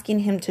I'm asking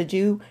him to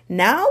do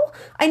now,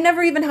 I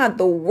never even had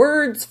the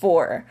words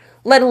for,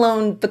 let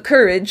alone the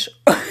courage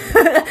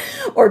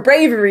or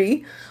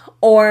bravery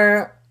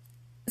or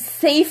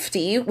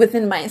safety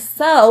within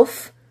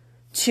myself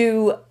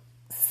to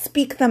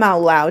speak them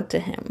out loud to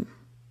him.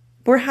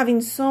 We're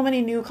having so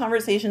many new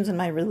conversations in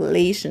my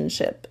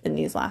relationship in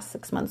these last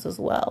 6 months as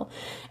well.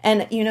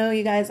 And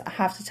you guys, I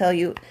have to tell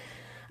you,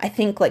 I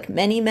think like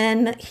many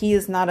men, he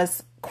is not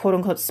as quote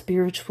unquote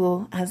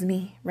spiritual as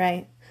me,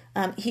 right?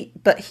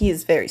 But he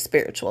is very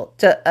spiritual.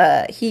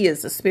 He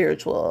is a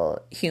spiritual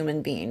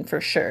human being for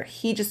sure.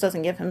 He just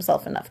doesn't give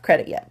himself enough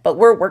credit yet, but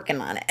we're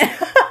working on it.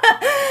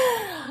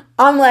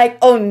 I'm like,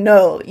 oh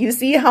no, you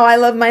see how I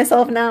love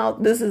myself now?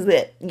 This is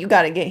it. You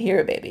got to get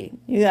here, baby.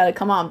 You got to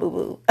come on, boo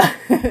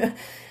boo.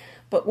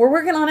 But we're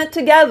working on it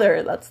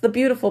together. That's the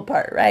beautiful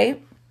part,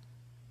 right?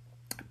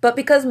 But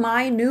because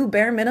my new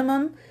bare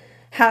minimum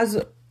has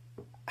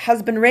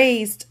been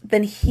raised,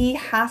 then he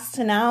has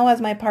to now,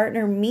 as my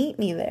partner, meet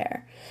me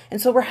there.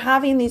 And so we're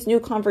having these new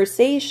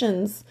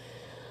conversations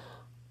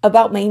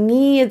about my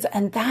needs,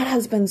 and that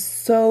has been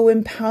so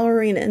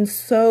empowering and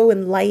so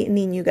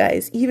enlightening, you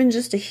guys. Even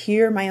just to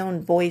hear my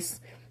own voice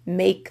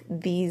make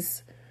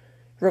these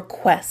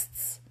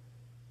requests,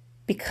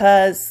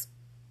 because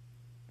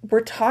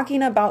we're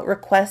talking about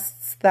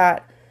requests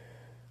that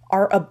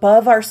are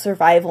above our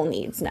survival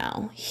needs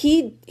now.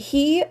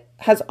 He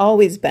has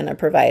always been a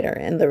provider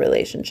in the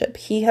relationship.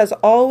 He has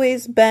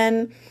always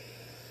been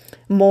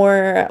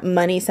more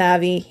money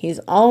savvy. He's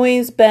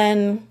always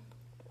been,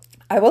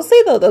 I will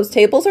say though, those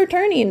tables are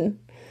turning,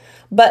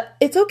 but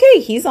it's okay.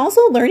 He's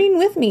also learning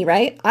with me,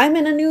 right? I'm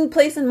in a new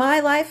place in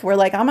my life where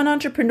I'm an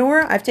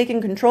entrepreneur. I've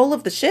taken control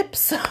of the ship.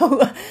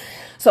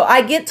 So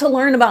I get to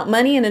learn about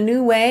money in a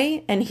new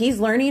way, and he's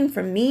learning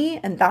from me,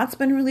 and that's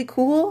been really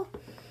cool.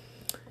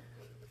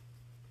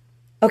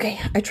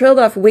 Okay, I trailed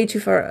off way too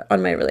far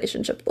on my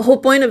relationship. The whole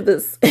point of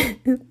this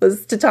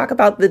was to talk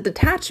about the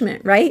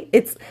detachment, right?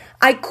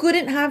 I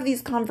couldn't have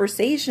these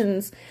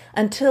conversations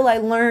until I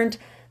learned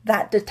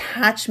that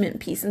detachment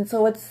piece. And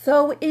so it's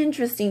so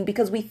interesting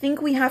because we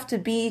think we have to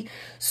be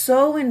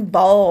so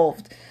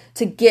involved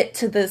to get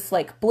to this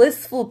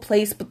blissful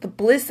place, but the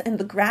bliss and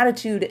the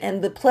gratitude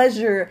and the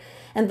pleasure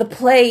and the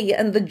play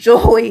and the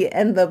joy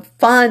and the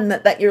fun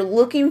that you're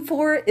looking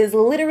for is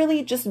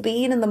literally just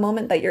being in the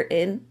moment that you're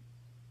in.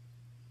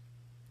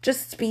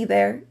 Just be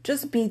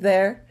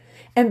there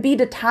and be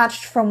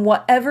detached from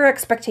whatever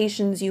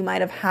expectations you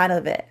might have had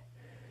of it.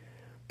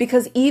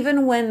 Because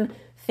even when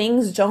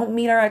things don't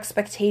meet our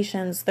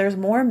expectations, there's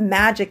more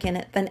magic in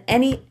it than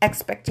any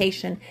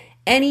expectation,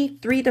 any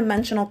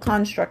three-dimensional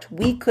construct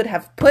we could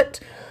have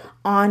put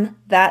on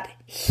that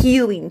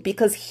healing.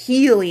 Because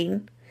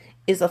healing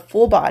is a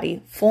full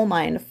body, full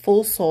mind,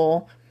 full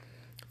soul,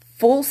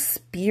 full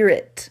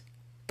spirit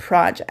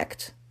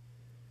project.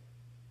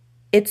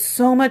 It's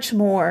so much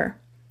more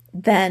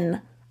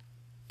than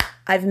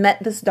I've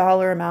met this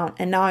dollar amount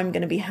and now I'm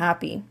going to be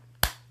happy.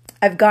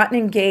 I've gotten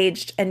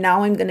engaged and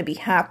now I'm going to be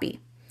happy.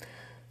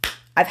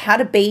 I've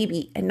had a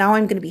baby and now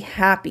I'm going to be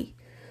happy.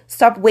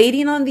 Stop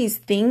waiting on these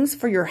things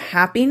for your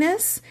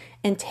happiness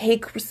and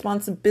take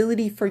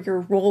responsibility for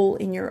your role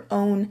in your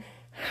own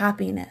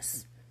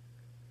happiness.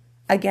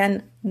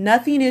 Again,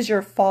 nothing is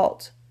your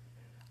fault.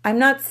 I'm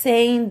not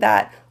saying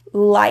that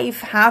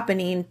life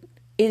happening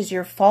is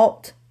your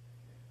fault.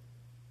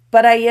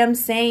 But I am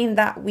saying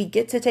that we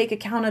get to take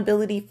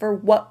accountability for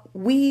what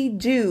we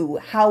do,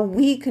 how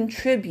we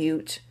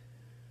contribute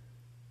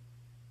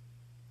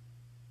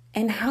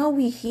and how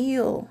we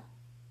heal.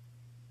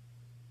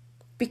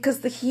 Because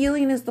the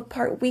healing is the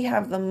part we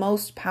have the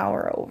most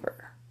power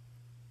over.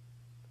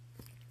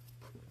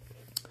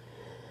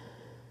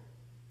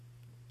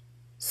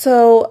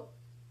 So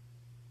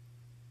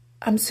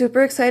I'm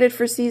super excited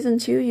for season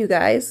 2, you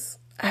guys.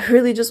 I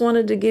really just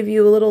wanted to give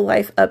you a little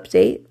life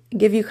update,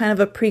 give you kind of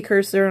a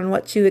precursor on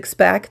what to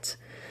expect.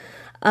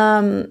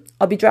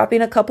 I'll be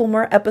dropping a couple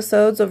more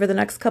episodes over the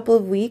next couple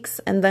of weeks,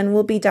 and then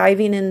we'll be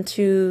diving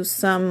into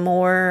some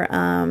more,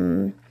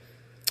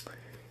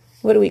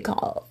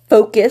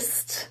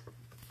 focused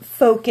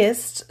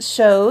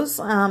shows.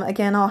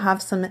 Again, I'll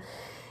have some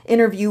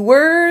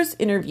interviewers,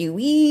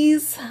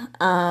 interviewees.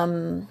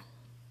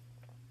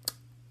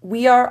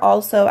 We are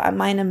also at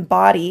Mind and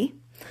Body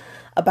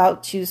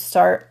about to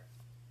start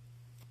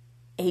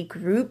a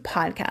group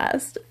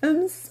podcast.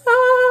 I'm so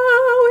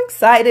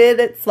excited.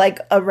 It's like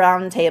a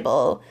round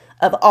table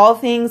of all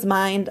things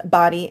mind,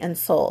 body, and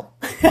soul.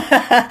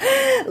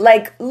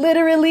 Like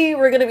literally,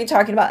 we're going to be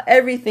talking about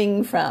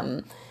everything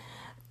from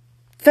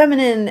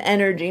feminine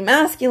energy,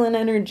 masculine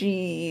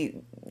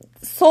energy,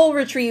 soul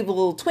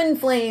retrieval, twin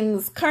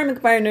flames,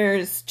 karmic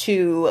partners,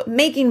 to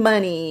making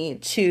money,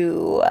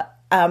 to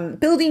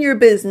building your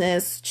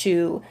business,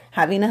 to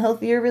having a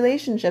healthier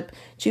relationship,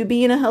 to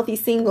being a healthy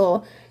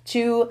single,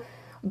 to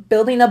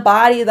building a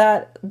body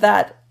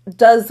that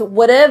does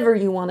whatever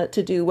you want it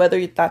to do,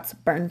 whether that's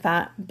burn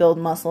fat, build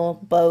muscle,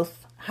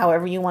 both,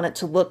 however you want it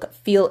to look,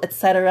 feel,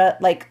 etc.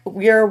 Like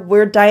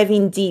we're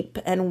diving deep,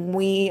 and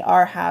we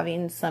are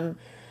having some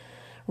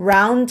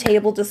round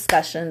table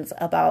discussions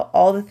about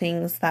all the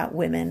things that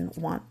women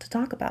want to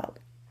talk about.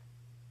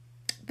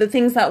 The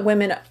things that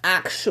women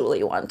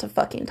actually want to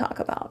fucking talk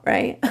about,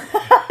 right?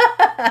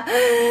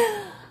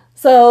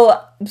 So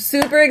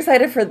super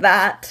excited for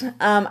that.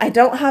 I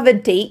don't have a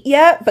date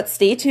yet, but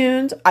stay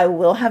tuned. I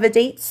will have a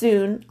date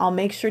soon. I'll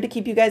make sure to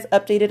keep you guys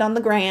updated on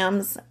the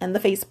grams and the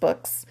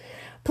Facebooks.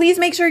 Please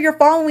make sure you're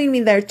following me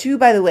there too,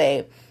 by the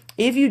way.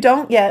 If you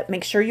don't yet,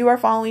 make sure you are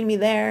following me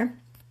there,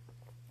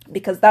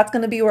 because that's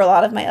going to be where a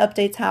lot of my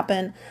updates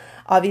happen.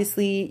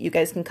 Obviously, you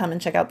guys can come and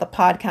check out the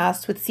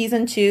podcast. With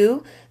season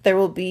 2, there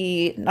will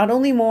be not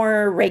only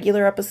more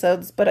regular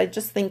episodes, but I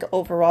just think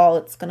overall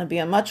it's going to be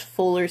a much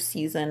fuller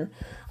season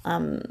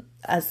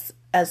as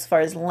far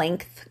as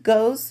length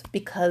goes,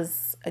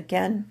 because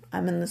again,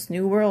 I'm in this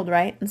new world,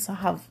 right? And so I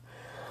have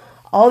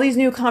all these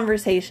new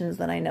conversations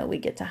that I know we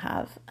get to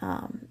have.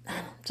 I'm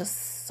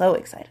just so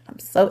excited. I'm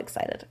so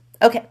excited.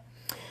 Okay.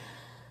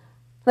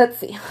 Let's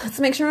see. Let's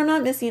make sure I'm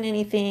not missing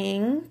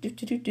anything.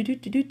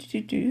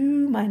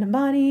 Mind and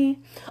Body.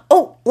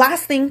 Oh,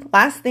 last thing.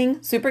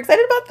 Super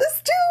excited about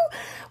this too.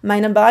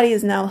 Mind and Body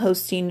is now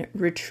hosting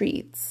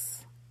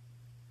retreats.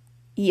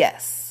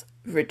 Yes,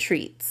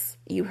 retreats.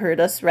 You heard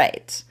us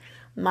right.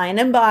 Mind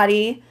and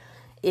Body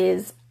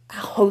is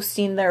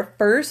hosting their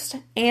first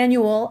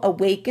annual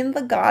Awaken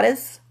the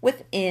Goddess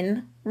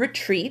Within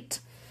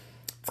retreat.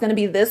 It's going to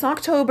be this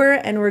October,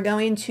 and we're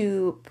going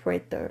to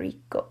Puerto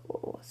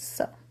Rico.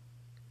 So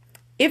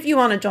if you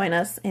want to join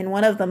us in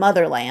one of the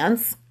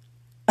motherlands,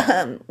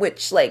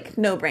 which, like,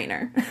 no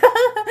brainer.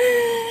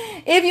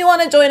 If you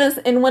want to join us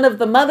in one of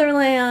the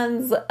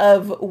motherlands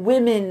of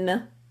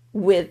women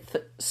with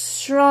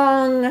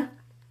strong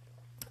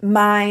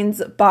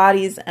minds,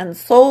 bodies, and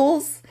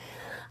souls,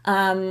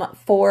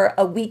 for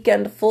a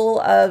weekend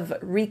full of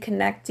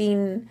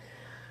reconnecting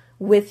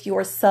with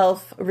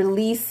yourself,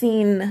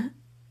 releasing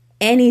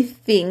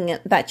anything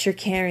that you're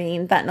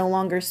carrying that no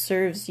longer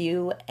serves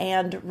you,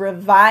 and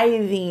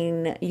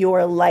reviving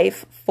your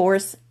life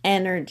force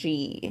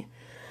energy.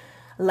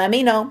 Let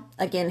me know.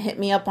 Again, hit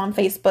me up on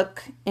Facebook,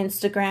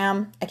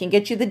 Instagram. I can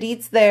get you the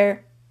deets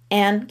there,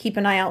 and keep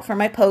an eye out for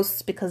my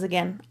posts, because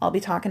again, I'll be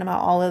talking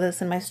about all of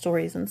this in my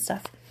stories and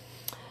stuff.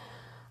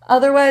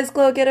 Otherwise,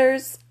 glow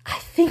getters, I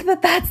think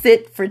that's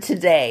it for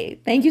today.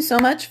 Thank you so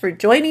much for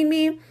joining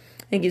me.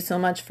 Thank you so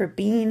much for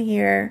being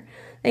here.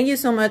 Thank you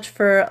so much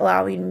for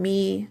allowing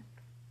me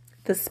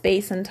the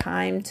space and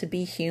time to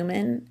be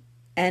human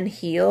and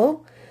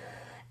heal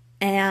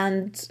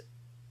and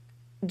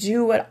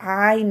do what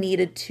I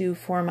needed to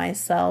for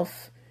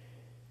myself,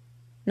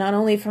 not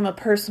only from a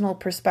personal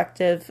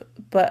perspective,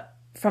 but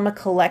from a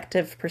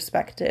collective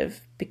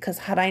perspective. Because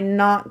had I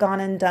not gone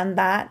and done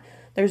that,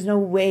 there's no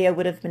way I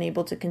would have been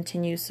able to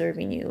continue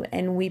serving you.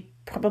 And we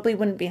probably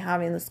wouldn't be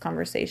having this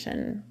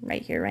conversation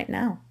right here, right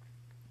now.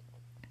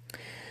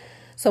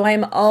 So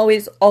I'm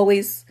always,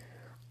 always,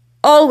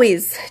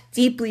 always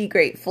deeply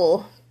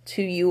grateful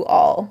to you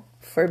all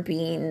for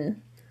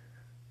being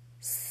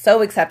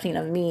so accepting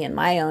of me and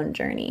my own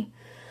journey,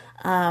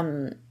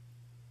 and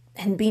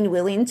being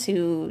willing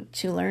to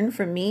learn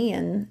from me.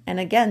 And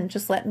again,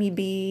 just let me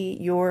be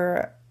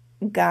your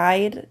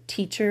guide,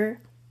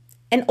 teacher,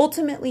 and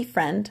ultimately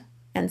friend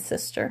and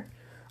sister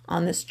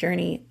on this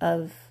journey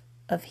of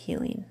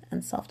healing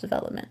and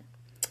self-development.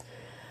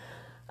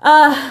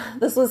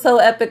 This was so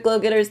epic, glow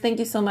getters. Thank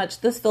you so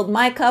much. This filled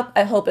my cup.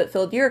 I hope it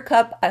filled your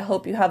cup. I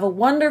hope you have a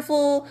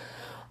wonderful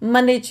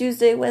Monday,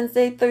 Tuesday,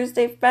 Wednesday,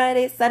 Thursday,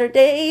 Friday,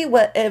 Saturday,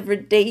 whatever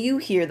day you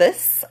hear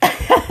this.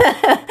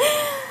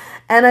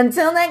 And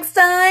until next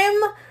time,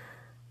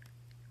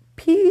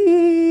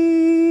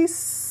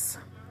 peace.